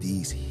 second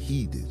these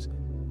heathens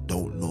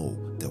don't know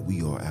that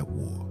we are at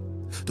war.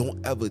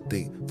 Don't ever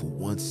think for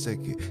 1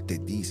 second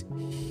that these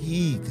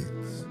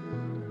heathens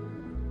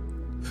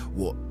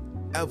will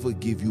ever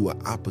give you an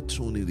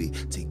opportunity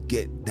to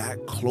get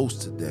that close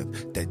to them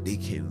that they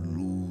can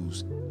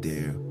lose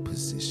their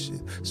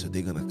position. So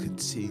they're going to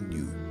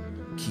continue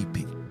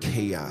keeping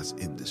chaos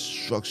and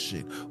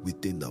destruction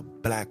within the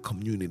black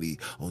community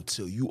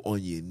until you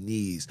on your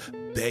knees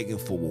begging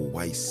for a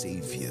white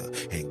savior.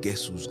 And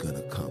guess who's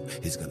gonna come?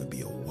 It's gonna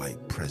be a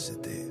white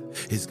president.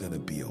 It's gonna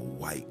be a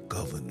white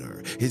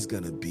governor. It's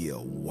gonna be a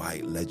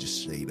white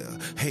legislator.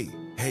 Hey,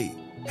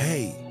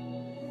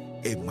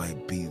 it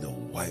might be the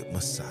white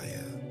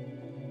Messiah.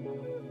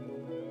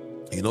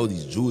 You know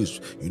these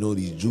Jews,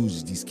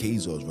 these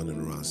Khazars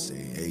running around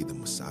saying, hey, the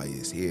Messiah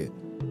is here.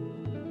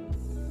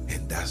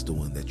 And that's the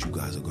one that you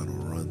guys are gonna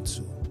run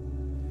to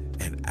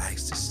and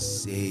ask to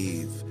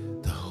save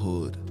the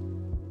hood.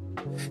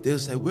 They'll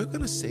say, we're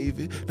gonna save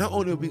it. Not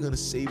only are we gonna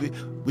save it,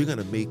 we're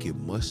gonna make it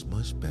much,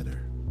 much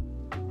better.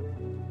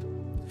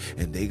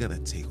 And they're gonna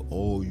take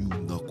all you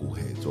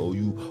knuckleheads,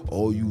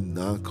 all you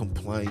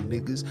non-compliant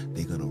niggas,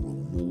 they're gonna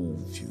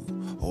remove you.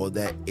 All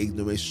that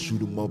ignorant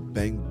shoot 'em up,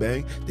 bang,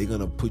 bang, they're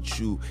gonna put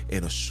you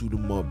in a shoot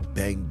 'em up,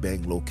 bang,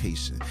 bang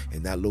location.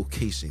 And that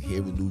location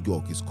here in New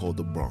York is called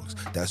the Bronx.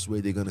 That's where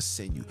they're gonna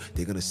send you.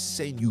 They're gonna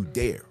send you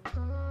there.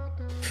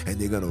 And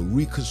they're gonna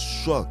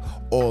reconstruct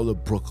all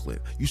of Brooklyn.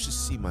 You should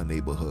see my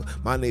neighborhood.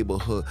 My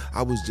neighborhood,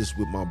 I was just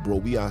with my bro.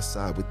 We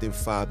outside. Within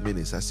 5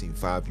 minutes, I seen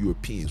 5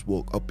 Europeans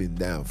walk up and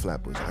down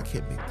Flatbush. I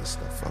can't make this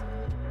stuff up.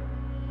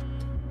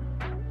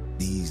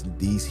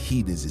 These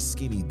heathens is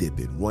skinny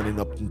dipping, running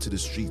up into the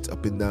streets,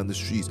 up and down the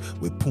streets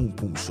with poom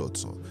poom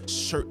shorts on,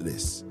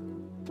 shirtless.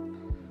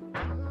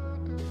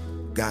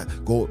 Got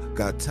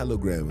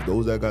Telegram.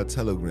 Those that got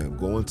Telegram,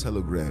 go on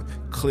Telegram.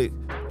 Click,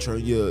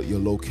 turn your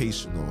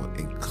location on,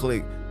 and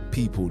click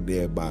people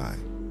nearby.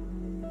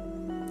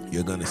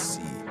 You're gonna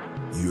see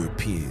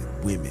European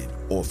women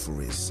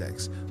offering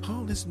sex.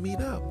 Oh, let's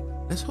meet up.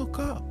 Let's hook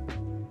up.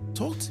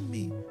 Talk to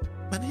me.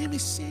 My name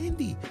is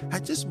Sandy. I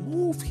just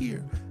moved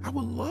here. I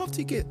would love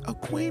to get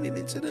acquainted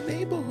into the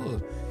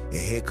neighborhood. And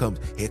here comes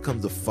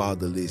the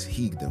fatherless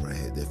heathen right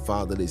here. The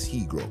fatherless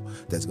Negro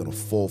that's gonna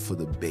fall for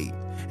the bait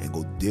and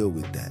go deal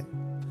with that,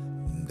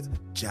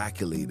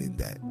 ejaculating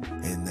that,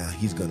 and now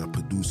he's gonna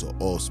produce an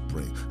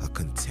offspring, a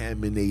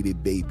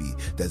contaminated baby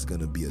that's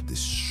gonna be a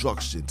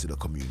destruction to the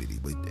community.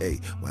 But hey,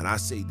 when I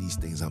say these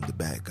things, I'm the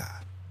bad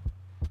guy.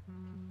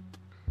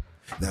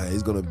 Now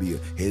here's gonna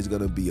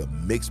be a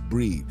mixed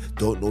breed.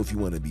 Don't know if you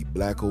want to be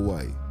black or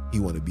white. He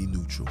want to be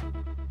neutral.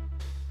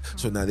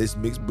 So now this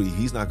mixed breed,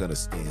 he's not gonna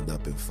stand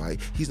up and fight.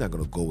 He's not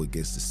gonna go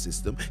against the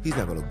system. He's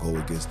not gonna go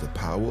against the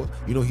power.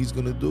 You know what he's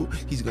gonna do?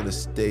 He's gonna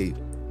stay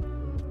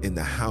in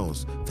the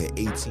house for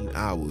 18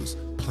 hours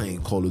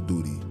playing Call of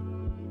Duty.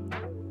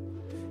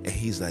 And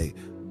he's like,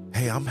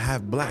 hey, I'm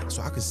half black,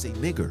 so I can say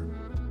nigger.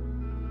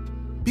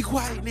 Be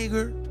quiet,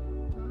 nigger.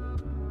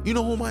 You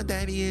know who my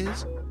daddy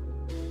is?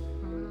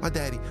 My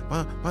daddy.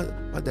 My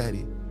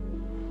daddy.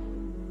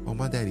 Oh,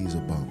 my daddy is a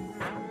bum.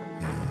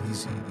 Yeah,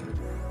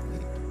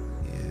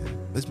 yeah.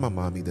 It's my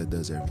mommy that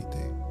does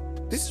everything.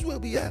 This is where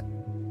we at.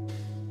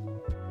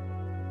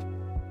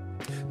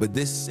 But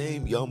this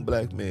same young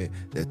black man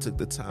that took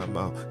the time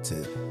out to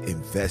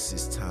invest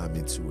his time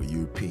into a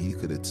European, he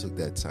could have took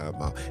that time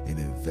out and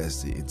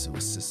invested into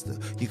a sister.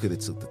 He could have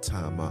took the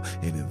time out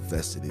and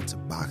invested into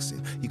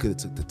boxing. He could have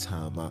took the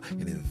time out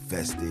and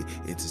invested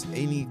into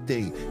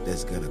anything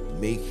that's going to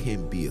make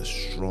him be a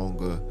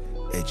stronger,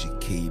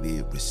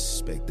 educated,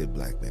 respected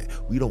black man.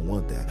 We don't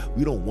want that.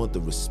 We don't want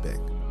the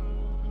respect.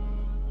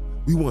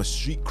 We want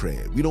street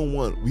cred. We don't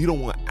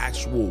want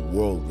actual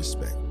world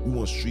respect. We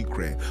want street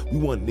cred. We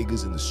want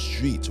niggas in the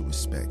street to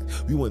respect.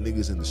 We want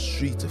niggas in the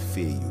street to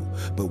fear you.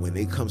 But when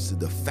it comes to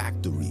the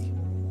factory,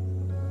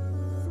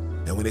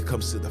 and when it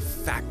comes to the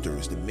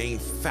factors, the main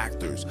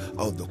factors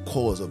of the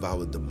cause of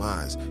our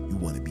demise, you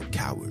want to be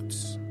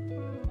cowards.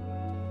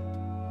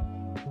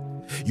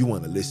 You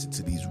want to listen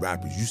to these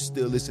rappers. You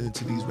still listening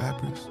to these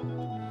rappers?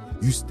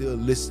 You still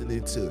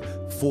listening to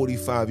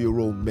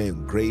 45-year-old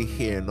men, gray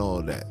hair and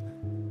all that?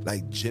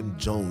 Like Jim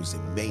Jones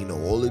and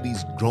Mano, all of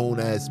these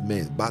grown-ass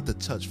men about to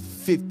touch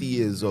 50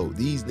 years old.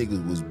 These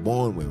niggas was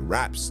born when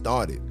rap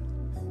started.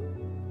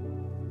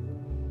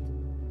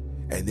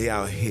 And they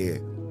out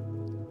here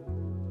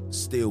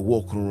still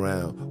walking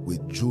around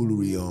with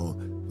jewelry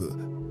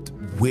on,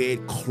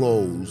 weird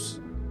clothes.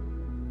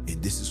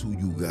 And this is who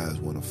you guys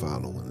want to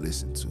follow and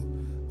listen to.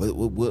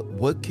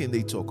 What can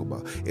they talk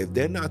about? If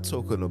they're not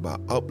talking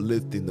about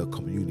uplifting the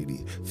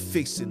community,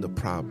 fixing the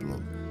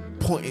problem,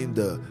 pointing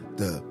the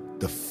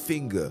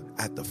finger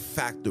at the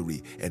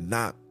factory and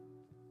not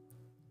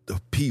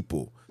the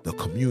people, the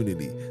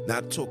community.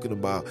 Not talking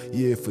about,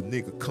 yeah, if a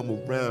nigga come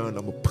around,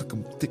 I'm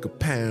gonna take a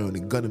pound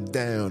and gun him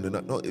down.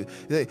 And no,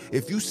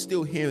 if you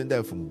still hearing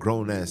that from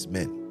grown-ass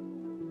men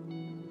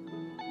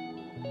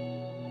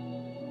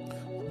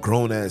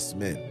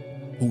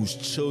whose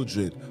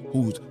children,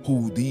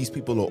 who these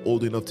people are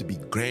old enough to be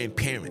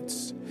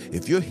grandparents,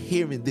 if you're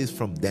hearing this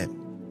from them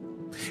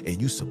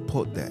and you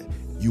support that,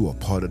 you are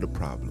part of the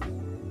problem.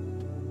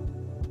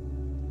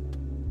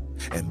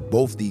 And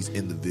both these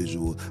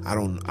individuals,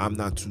 I'm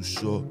not too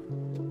sure,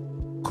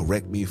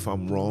 correct me if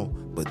I'm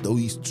wrong, but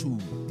these two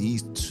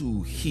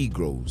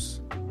Hegroes,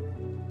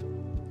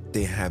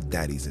 they have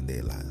daddies in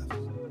their lives.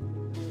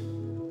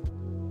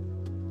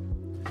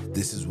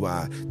 This is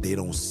why they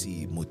don't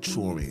see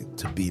maturing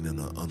to being an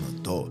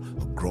adult,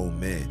 a grown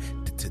man.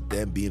 To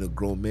them, being a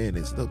grown man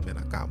is, look, man,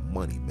 I got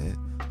money, man.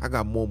 I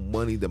got more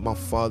money than my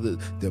father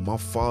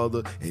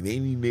and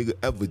any nigga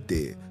ever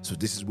did. So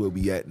this is where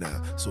we at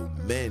now. So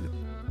men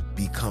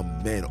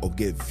become men or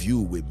get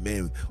viewed with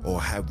men or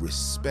have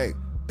respect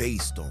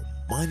based on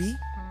money.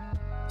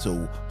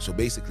 So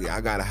basically,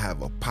 I gotta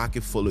have a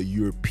pocket full of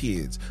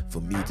Europeans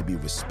for me to be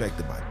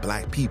respected by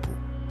black people.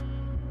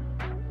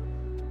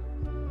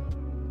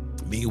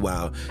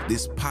 Meanwhile,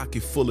 this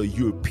pocket full of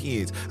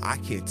Europeans, I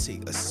can't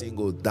take a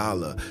single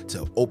dollar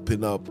to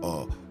open up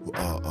a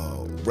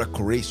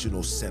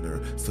recreational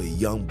center for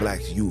young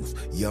black youth,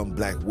 young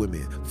black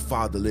women,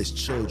 fatherless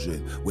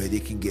children, where they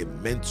can get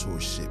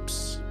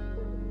mentorships,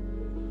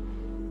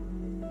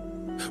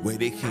 where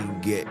they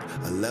can get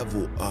a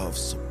level of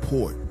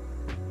support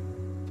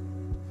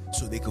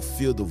so they can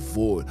fill the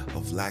void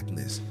of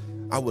blackness.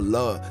 I would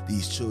love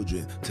these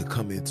children to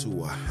come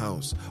into a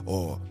house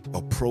or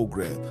a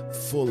program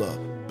full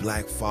of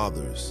black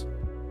fathers,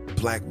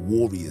 black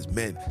warriors,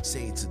 men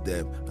saying to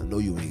them, I know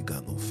you ain't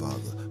got no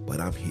father, but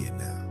I'm here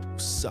now.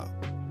 What's up?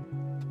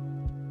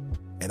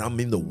 And I'm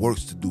in the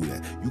works to do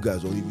that. You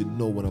guys don't even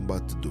know what I'm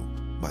about to do.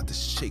 I'm about to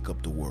shake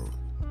up the world.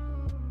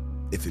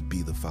 If it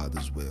be the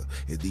Father's will.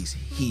 If these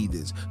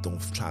heathens don't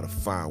try to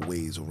find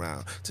ways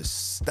around to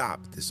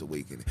stop this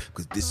awakening,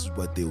 because this is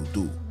what they'll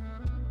do.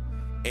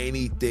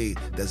 Anything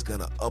that's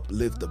gonna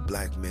uplift the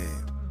black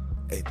man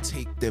and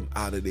take them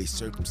out of their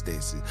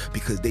circumstances,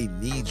 because they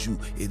need you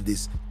in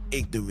this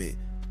ignorant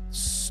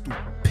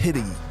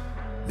stupidity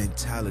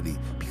mentality,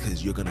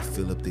 because you're gonna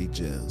fill up their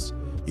jails,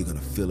 you're gonna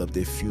fill up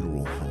their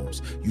funeral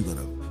homes, you're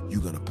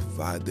gonna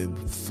provide them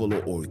full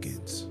of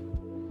organs.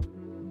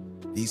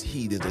 These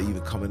heathens are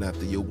even coming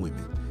after your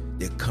women.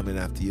 They're coming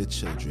after your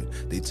children.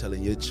 They're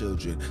telling your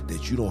children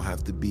that you don't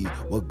have to be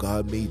what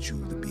God made you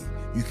to be.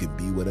 You can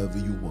be whatever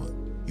you want.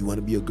 You want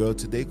to be a girl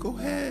today? Go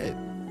ahead.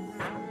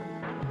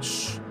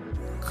 Shh.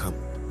 Come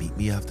meet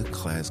me after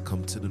class.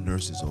 Come to the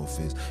nurse's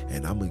office,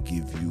 and I'm going to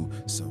give you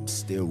some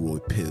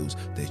steroid pills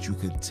that you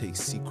can take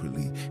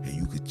secretly, and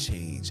you could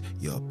change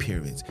your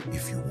appearance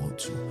if you want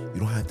to. You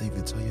don't have to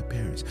even tell your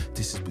parents.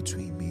 This is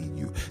between me and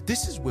you.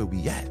 This is where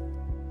we at.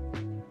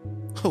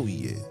 Oh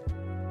yeah.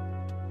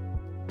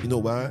 You know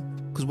why?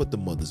 Because what the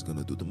mother's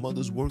gonna do? The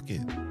mother's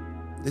working.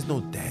 There's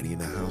no daddy in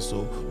the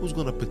household. Who's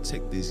gonna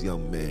protect this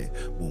young man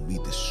when we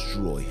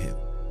destroy him?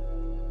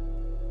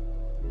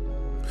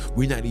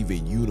 We're not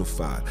even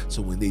unified.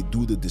 So when they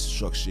do the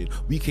destruction,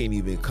 we can't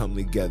even come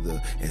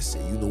together and say,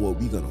 you know what,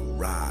 we're going to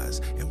rise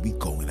and we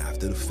going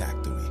after the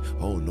factory.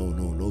 Oh,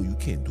 no, you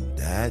can't do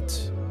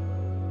that.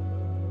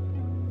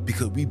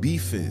 Because we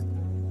beefing.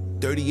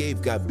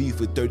 38th got beef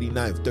with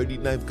 39th.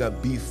 39th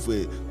got beef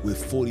with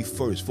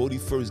 41st.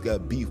 41st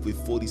got beef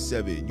with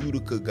 47.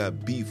 Utica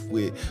got beef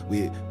with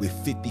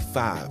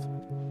 55.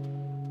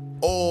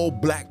 All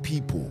black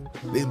people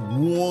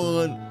in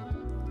one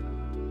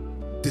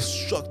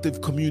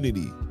destructive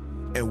community,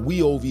 and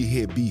we over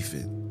here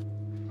beefing.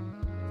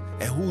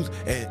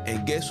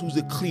 And guess who's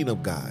the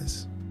cleanup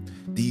guys?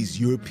 These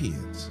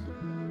Europeans.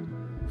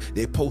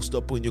 They post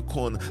up on your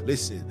corner.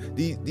 Listen,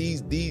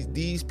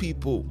 these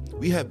people,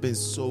 we have been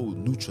so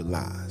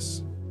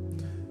neutralized.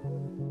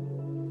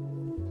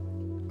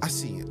 I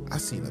seen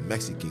a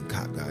Mexican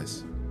cop,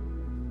 guys.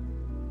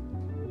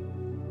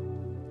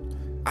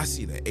 I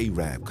seen an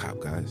Arab cop,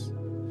 guys.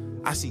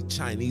 I see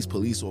Chinese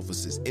police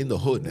officers in the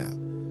hood now,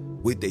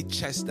 with their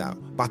chest out,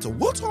 about to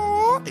whoop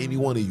any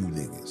one of you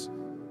niggas.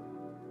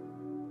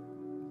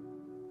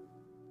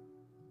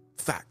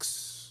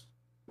 Facts.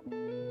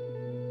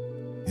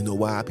 You know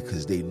why?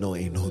 Because they know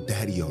ain't no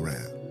daddy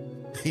around.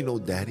 Ain't no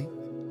daddy.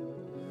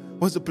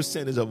 What's the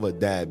percentage of a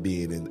dad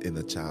being in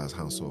a child's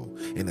household,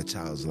 in a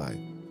child's life?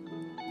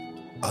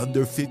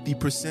 Under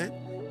 50%?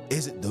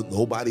 Is it?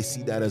 Nobody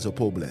see that as a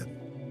problem.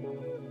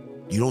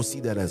 You don't see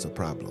that as a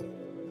problem.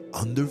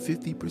 Under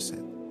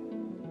 50%.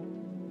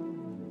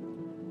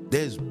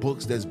 There's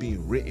books that's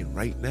being written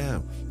right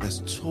now that's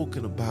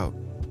talking about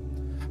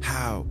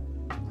how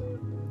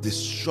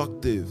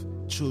destructive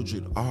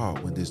children are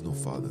when there's no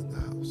father in the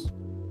house.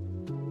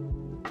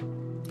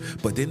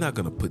 But they're not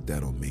going to put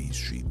that on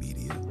mainstream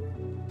media.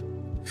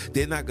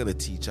 They're not going to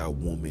teach our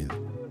women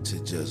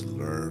to just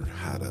learn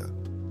how to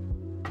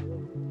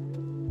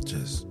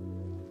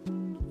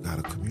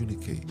gotta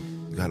communicate.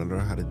 You gotta learn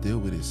how to deal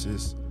with it,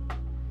 sis.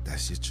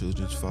 That's your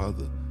children's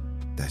father.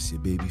 That's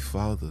your baby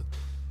father.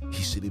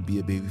 He shouldn't be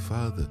a baby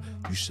father.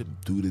 You should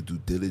do the due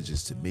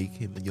diligence to make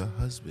him your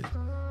husband.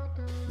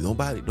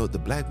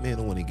 The black man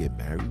don't want to get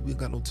married. We ain't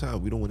got no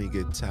time. We don't want to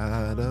get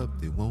tied up.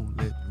 They won't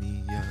let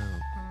me out.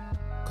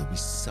 Because we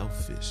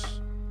selfish.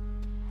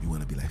 We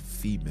want to be like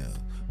female.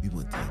 We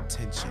want the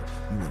attention.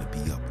 We want to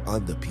be up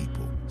under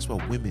people. That's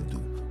what women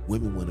do.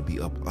 Women want to be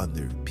up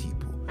under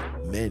people.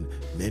 Men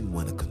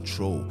want to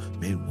control.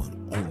 Men want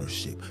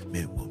ownership.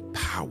 Men want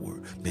power.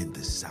 Men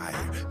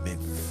desire. Men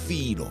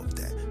feed off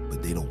that.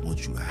 But they don't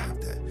want you to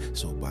have that.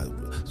 So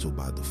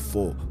by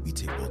default, we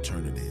take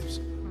alternatives.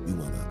 We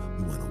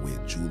wanna wear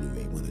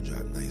jewelry. We wanna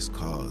drive nice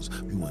cars.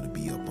 We wanna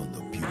be up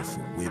under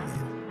beautiful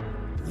women,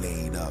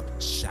 laid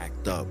up,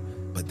 shacked up.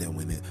 But then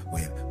when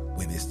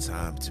it's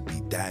time to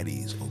be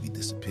daddies, we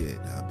disappear.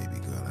 Nah, baby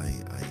girl, I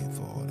ain't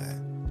for all that.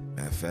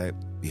 Matter of fact,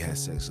 we had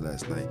sex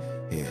last night.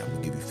 Yeah, I'm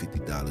gonna give you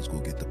 $50. Go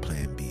get the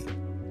plan B.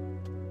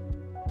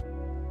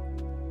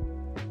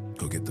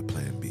 Go get the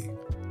plan B.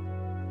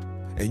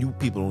 And you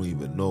people don't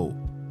even know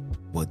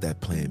what that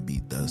plan B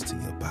does to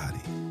your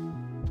body.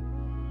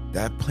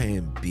 That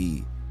plan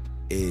B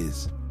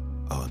is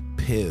a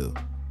pill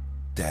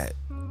that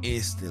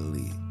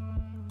instantly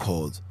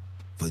causes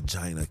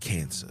vagina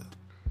cancer.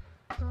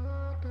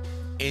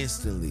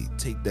 Instantly,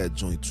 take that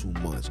joint too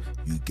much,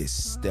 you get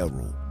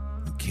sterile.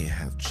 You can't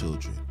have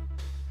children.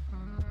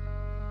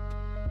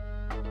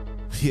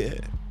 Yeah.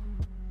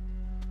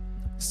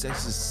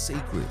 Sex is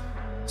sacred.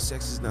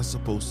 Sex is not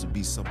supposed to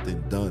be something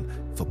done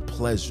for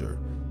pleasure.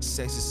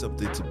 Sex is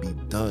something to be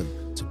done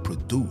to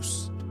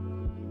produce.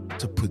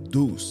 To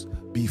produce,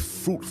 be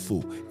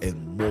fruitful,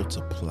 and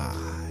multiply.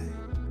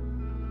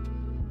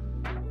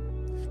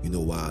 You know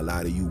why a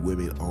lot of you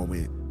women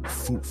aren't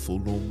fruitful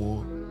no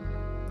more?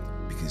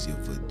 Because your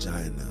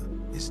vagina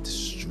is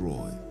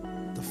destroyed.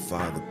 The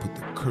Father put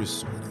the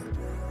curse on it.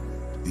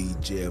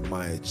 Read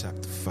Jeremiah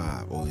chapter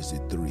 5, or is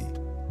it 3?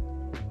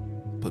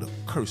 Put a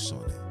curse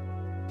on it.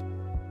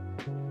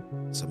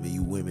 Some of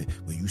you women,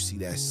 when you see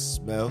that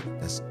smell,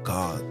 that's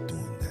God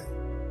doing that.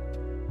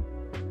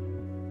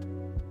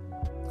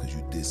 Because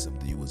you did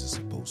something you wasn't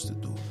supposed to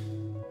do.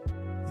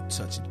 You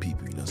touching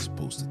people you're not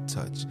supposed to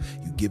touch.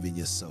 You giving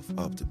yourself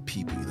up to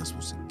people you're not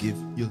supposed to give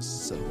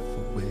yourself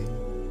away.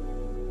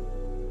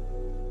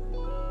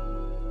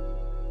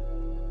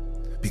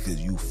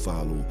 Because you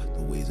follow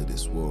the ways of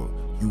this world.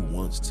 You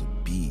want to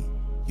be,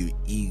 you're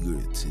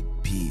eager to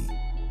be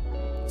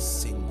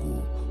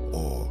single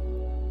or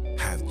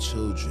have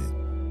children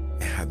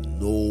and have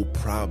no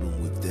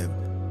problem with them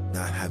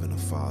not having a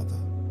father.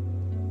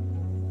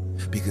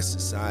 Because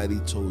society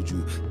told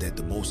you that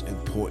the most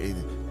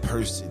important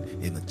person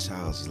in a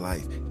child's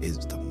life is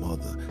the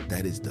mother.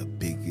 That is the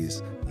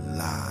biggest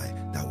lie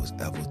that was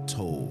ever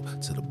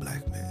told to the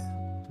black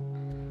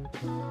man.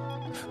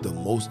 The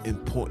most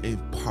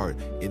important part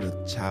in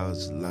a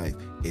child's life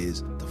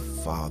is the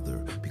father,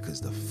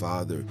 because the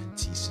father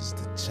teaches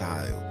the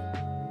child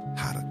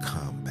how to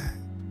combat.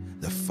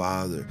 The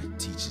father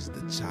teaches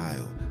the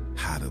child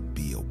how to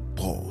be a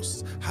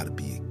boss, how to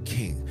be a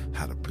king,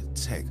 how to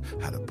protect,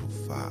 how to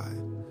provide.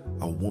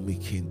 A woman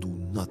can't do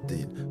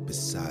nothing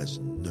besides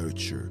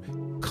nurture,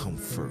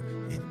 comfort,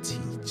 and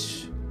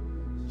teach.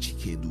 She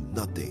can't do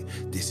nothing.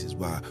 This is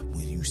why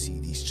when you see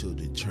these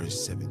children turn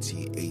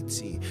 17,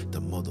 18,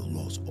 the mother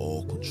lost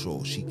all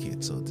control. She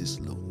can't tell this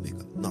little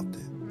nigga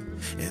nothing.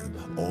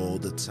 And all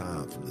the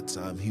time, from the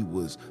time he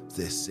was,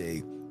 let's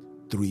say,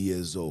 3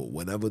 years old,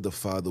 whenever the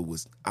father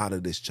was out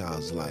of this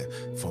child's life,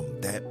 from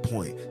that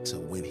point to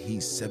when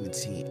he's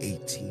 17,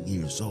 18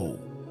 years old,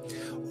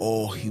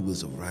 all he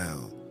was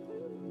around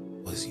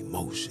was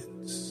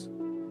emotions.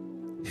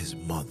 His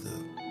mother,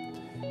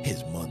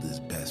 his mother's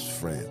best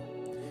friend,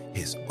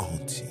 his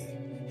auntie,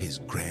 his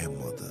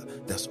grandmother.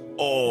 That's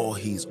all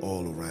he's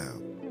all around.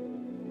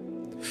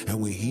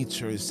 And when he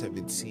turns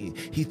 17,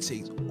 he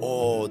takes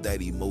all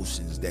that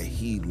emotions that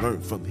he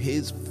learned from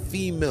his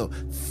female,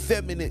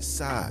 feminine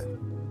side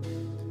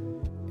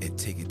and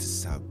take it to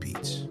South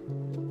Beach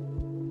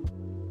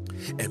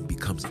and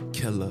becomes a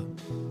killer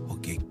or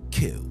get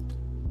killed.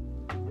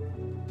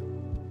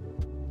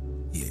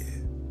 Yeah.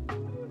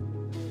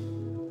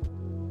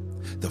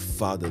 The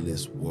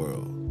fatherless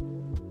world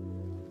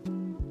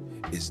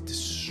is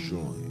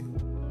destroying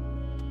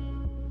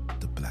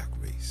the black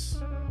race,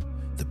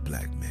 the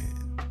black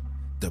man,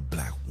 the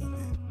black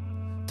woman,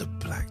 the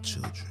black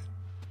children,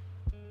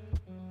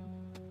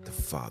 the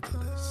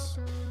fatherless.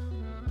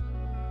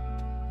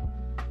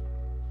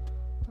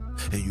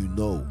 And you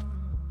know,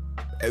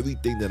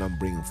 everything that I'm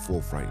bringing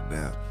forth right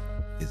now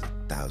is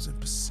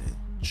 1,000%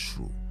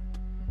 true.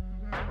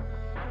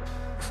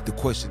 The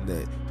question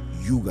that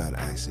you gotta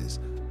ask is,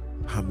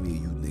 how many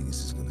of you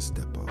niggas is gonna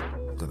step up,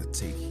 gonna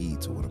take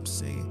heed to what I'm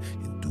saying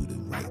and do the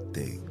right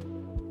thing?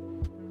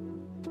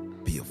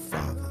 Be a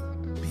father,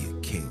 be a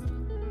king.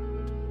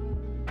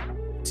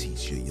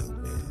 Teach your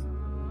young man.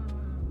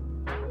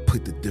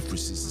 Put the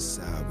differences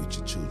aside with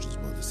your children's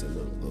mother. Say,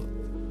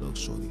 look,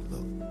 shorty,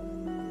 look.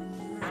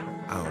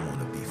 I don't want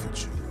to beef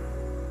with you.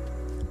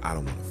 I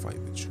don't want to fight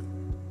with you.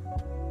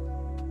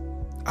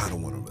 I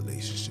don't want a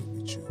relationship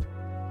with you.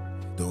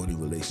 The only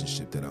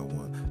relationship that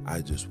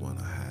I just want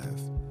to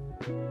have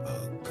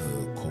a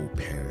good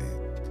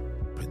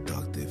co-parent,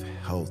 productive,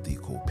 healthy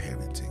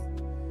co-parenting,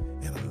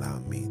 and allow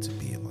me to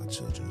be in my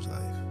children's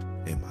life,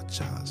 in my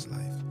child's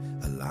life.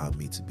 Allow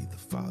me to be the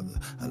father.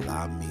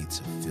 Allow me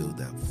to fill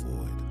that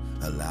void.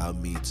 Allow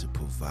me to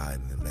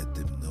provide and let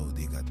them know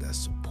they got that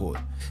support.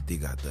 They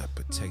got that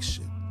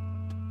protection.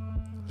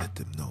 Let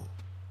them know.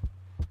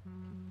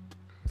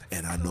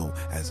 And I know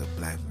as a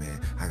black man,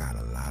 I got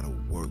a lot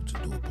of work to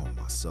do upon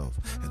myself.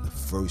 And the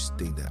first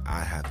thing that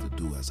I have to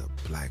do as a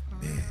black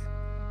man,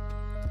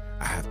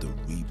 I have to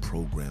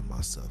reprogram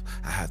myself.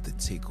 I have to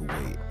take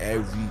away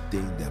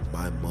everything that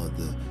my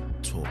mother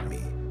taught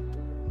me.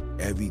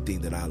 Everything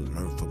that I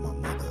learned from my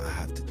mother, I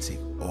have to take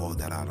all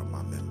that out of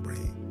my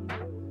membrane.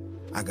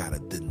 I gotta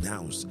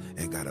denounce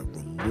and gotta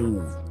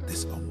remove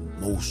this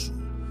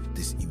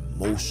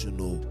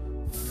emotional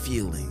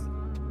feeling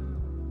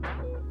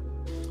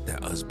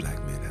that us black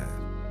men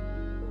have.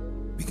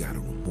 We gotta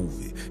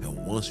remove it.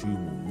 And once we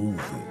remove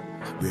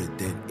it, we're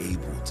then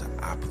able to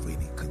operate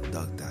and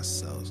conduct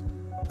ourselves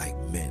like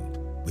men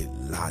with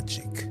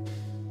logic.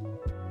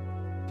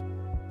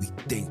 We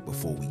think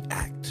before we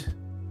act.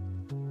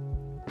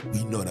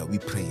 We know that we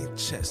playing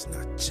chess,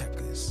 not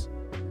checkers.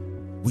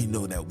 We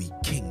know that we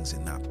kings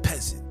and not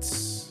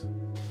peasants.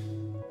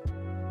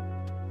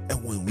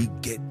 And when we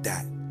get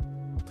that,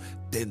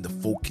 then the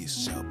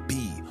focus shall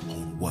be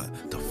on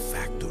what? The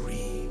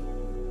factory.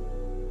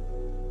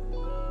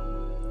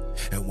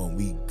 And when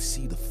we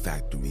see the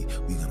factory,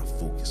 we're going to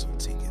focus on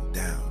taking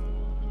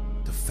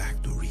down the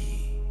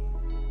factory.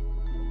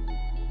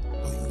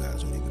 Oh, you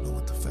guys don't even know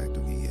what the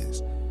factory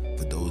is.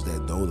 For those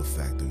that know the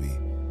factory,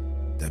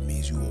 that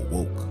means you are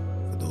woke.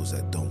 For those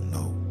that don't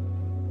know,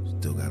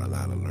 still got a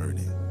lot of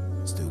learning.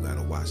 Still got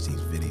to watch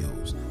these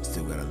videos.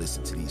 Still got to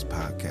listen to these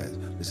podcasts.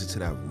 Listen to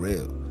that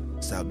real.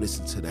 Stop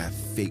listening to that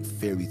fake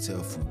fairy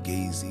tale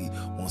fugazi.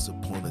 Once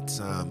upon a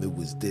time, it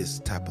was this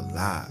type of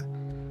lie.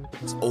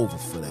 It's over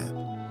for that.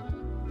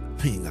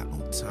 We ain't got no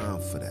time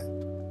for that.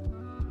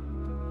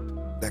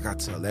 Like I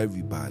tell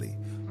everybody,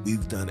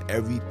 we've done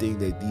everything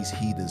that these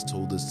heathens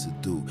told us to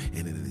do,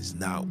 and it is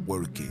not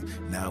working.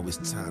 Now it's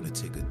time to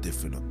take a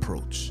different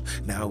approach.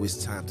 Now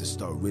it's time to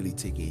start really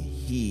taking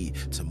heed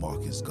to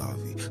Marcus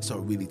Garvey.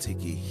 Start really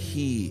taking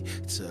heed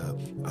to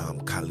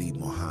Khalid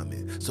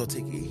Muhammad. Start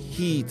taking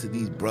heed to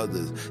these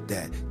brothers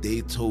that they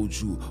told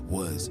you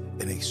was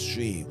an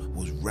extreme,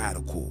 was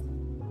radical.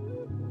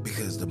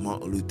 Because the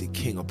Martin Luther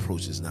King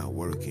approach is not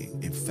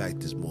working. In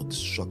fact, it's more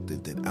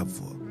destructive than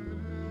ever.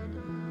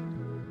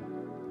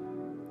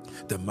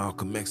 The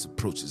Malcolm X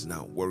approach is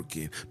not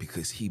working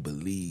because he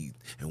believed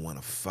and want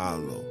to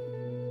follow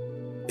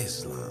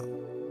Islam.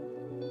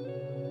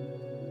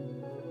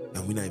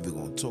 And we're not even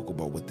going to talk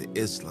about what the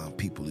Islam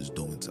people is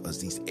doing to us,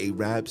 these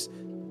Arabs.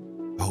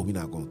 Oh, we're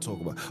not going to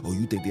talk about, oh,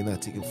 you think they're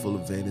not taking full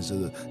advantage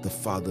of the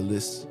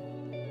fatherless?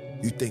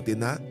 You think they're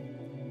not?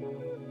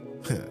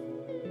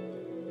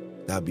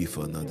 That'll be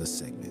for another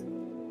segment.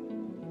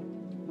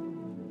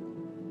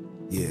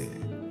 Yeah.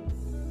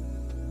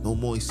 No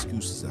more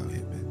excuses out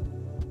here, man.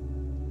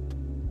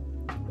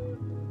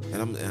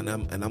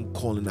 And I'm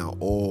calling out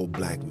all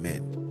black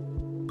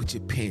men. Put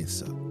your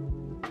pants up.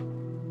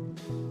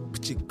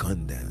 Put your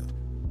gun down.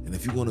 And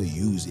if you're gonna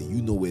use it,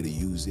 you know where to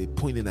use it.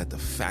 Point it at the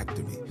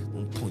factory.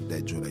 Don't point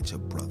that joint at your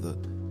brother.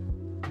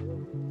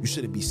 You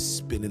shouldn't be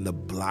spinning the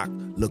block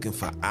looking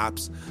for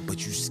ops,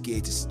 but you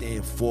scared to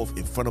stand forth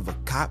in front of a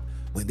cop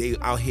when they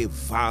out here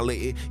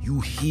violating you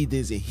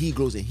heathens and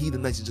Negroes and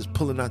heathenites are just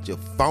pulling out your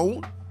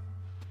phone.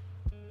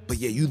 But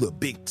yeah, you the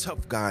big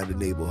tough guy in the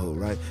neighborhood,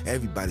 right?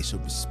 Everybody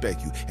should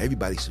respect you.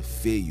 Everybody should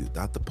fear you,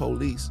 not the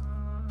police.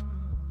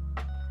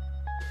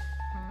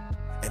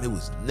 And it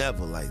was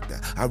never like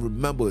that. I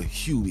remember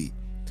Huey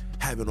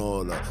having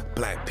all the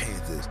Black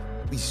Panthers.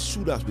 We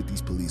shootouts with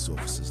these police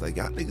officers. Like,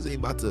 y'all niggas ain't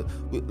about to,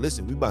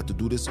 listen, we about to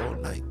do this all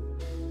night.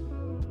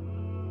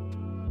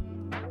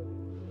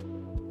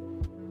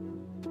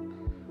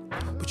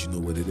 But you know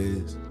what it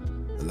is?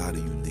 A lot of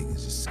you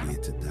niggas is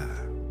scared to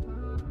die.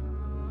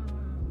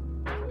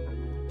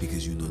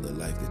 Because you know the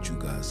life that you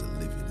guys are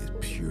living is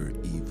pure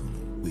evil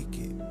and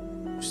wicked.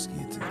 You're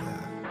scared to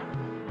die.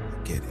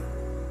 I get it.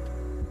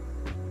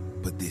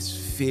 But this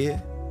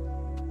fear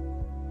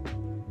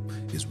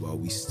is why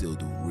we still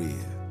do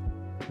rare.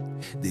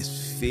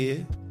 This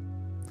fear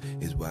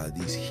is why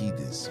these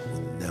heathens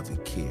will never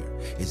care.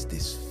 It's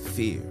this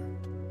fear.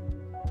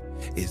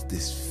 It's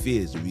this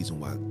fear is the reason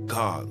why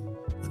God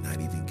will not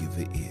even give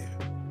an ear.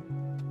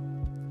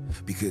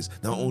 Because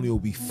not only are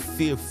we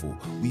fearful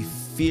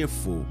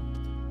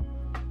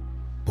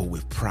but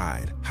with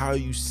pride. How are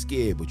you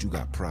scared but you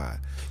got pride?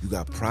 You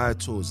got pride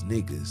towards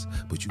niggas,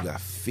 but you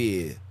got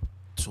fear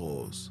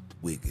towards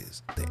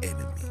wiggers, the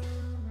enemy,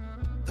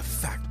 the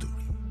factory.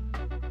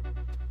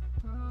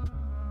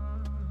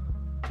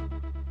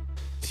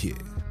 Yeah.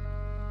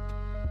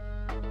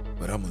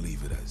 But I'm gonna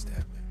leave it as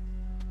that,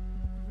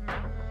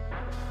 man.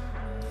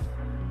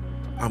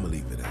 I'm gonna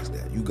leave it as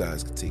that. You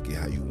guys can take it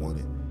how you want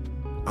it.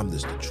 I'm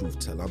just the truth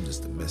teller. I'm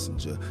just the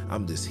messenger.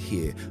 I'm just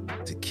here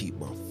to keep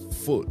my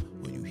foot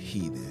on you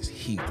heathens,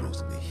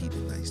 Negroes, and the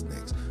heathenites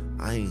next.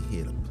 I ain't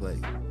here to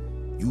play.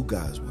 You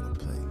guys want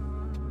to play.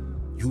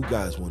 You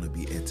guys want to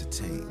be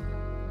entertained.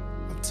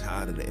 I'm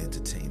tired of the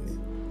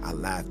entertainment. I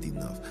laughed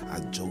enough. I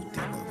joked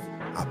enough.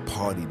 I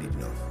partied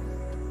enough.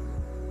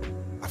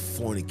 I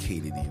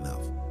fornicated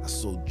enough. I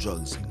sold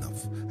drugs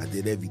enough. I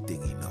did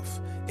everything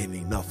enough. And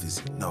enough is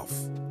enough.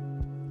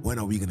 When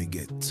are we going to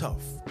get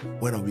tough?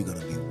 When are we going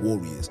to be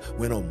warriors?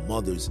 When are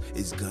mothers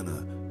is going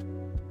to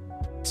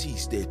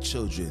teach their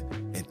children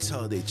and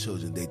tell their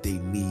children that they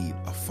need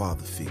a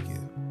father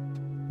figure?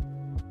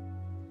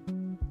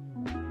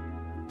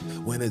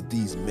 When are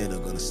these men are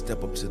going to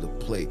step up to the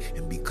plate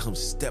and become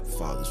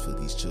stepfathers for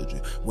these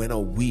children? When are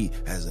we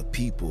as a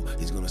people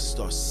is going to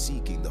start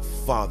seeking the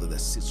Father that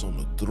sits on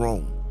the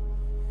throne?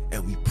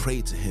 And we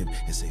pray to him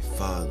and say,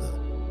 Father,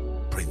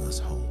 bring us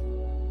home.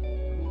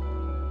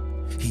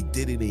 He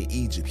did it in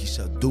Egypt. He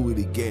shall do it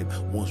again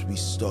once we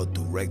start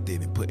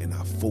directing and putting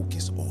our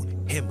focus on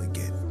him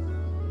again.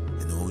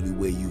 And the only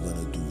way you're going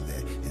to do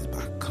that is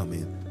by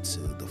coming to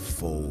the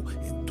fold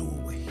and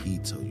doing what he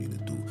told you to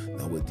do,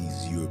 not what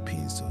these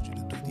Europeans told you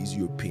to do. These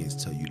Europeans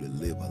tell you to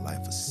live a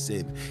life of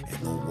sin, and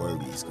don't worry,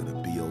 it's going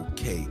to be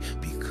okay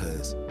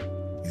because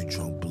you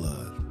drunk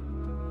blood.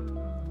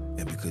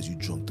 And because you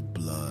drunk the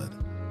blood,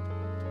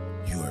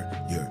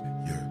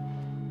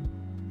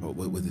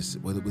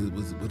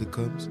 what it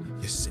comes?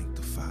 You're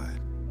sanctified.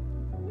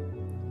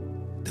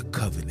 The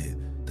covenant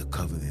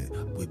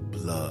with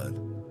blood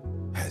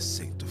has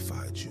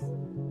sanctified you.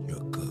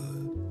 You're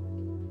good.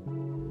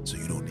 So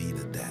you don't need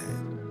a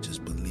dad.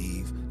 Just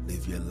believe,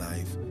 live your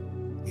life,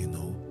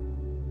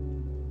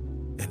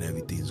 and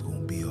everything's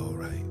gonna be all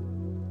right.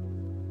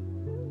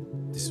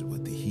 This is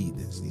what the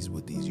heathens, this is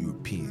what these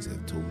Europeans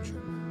have told you.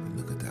 And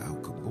look at the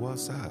outcome. Go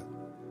outside.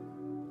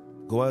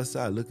 Go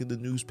outside, look at the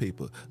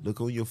newspaper,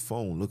 look on your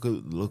phone, look at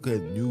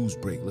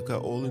Newsbreak, look at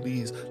all of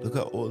these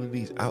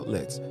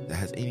outlets that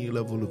has any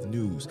level of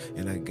news,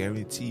 and I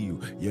guarantee you,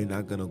 you're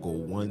not gonna go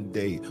one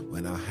day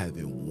without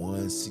having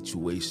one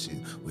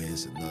situation where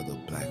it's another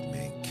black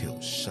man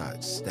killed,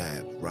 shot,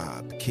 stabbed,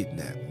 robbed,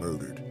 kidnapped,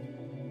 murdered.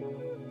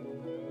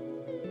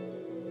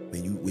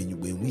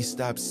 When we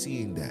stop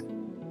seeing that,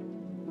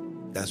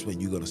 that's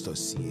when you're gonna start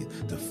seeing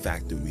the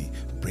factory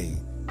bring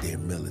their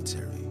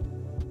military.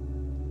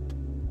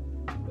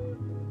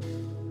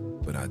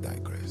 But I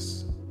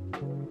digress.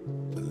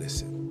 But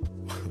listen,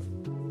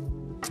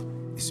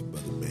 it's your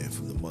brother man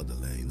from the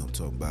motherland, you know what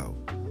I'm talking about?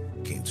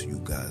 Came to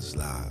you guys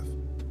live,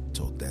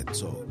 talk that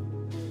talk.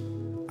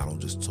 I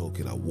don't just talk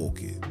it, I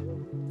walk it.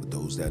 For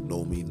those that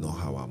know me, know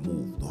how I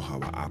move, know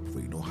how I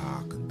operate, know how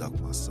I conduct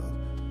myself.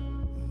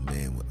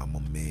 I'm a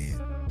man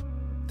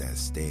that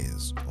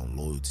stands on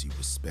loyalty,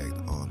 respect,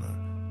 honor.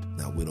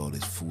 Not with all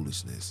this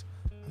foolishness.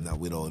 I'm not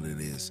with all of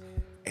this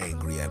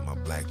angry at my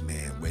black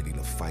man, ready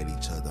to fight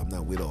each other. I'm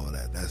not with all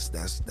that. That's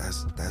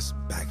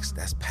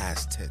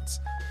past tense.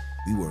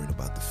 We worrying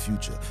about the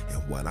future,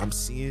 and what I'm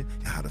seeing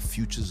and how the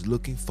future's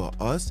looking for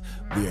us.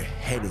 We're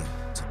heading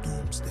to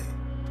doomsday.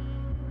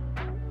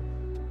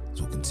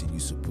 So continue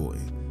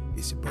supporting.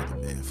 It's your brother,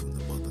 man, from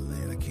the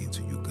motherland. I came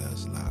to you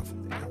guys live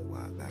from the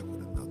NY, back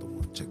with another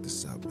one. Check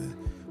this out, man.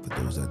 For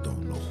those that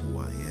don't know who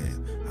I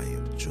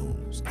am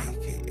Jones,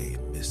 aka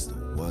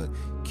Mr. What?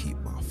 Keep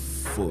my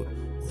foot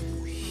on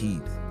you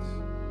heathens.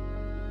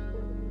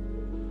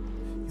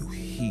 You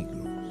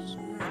heathens.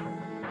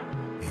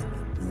 And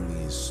you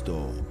newly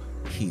installed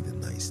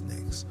heathenites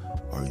next.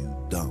 Are you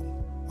dumb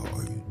or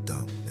are you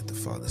dumb? Let the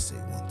Father say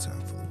one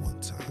time for the one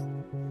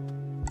time.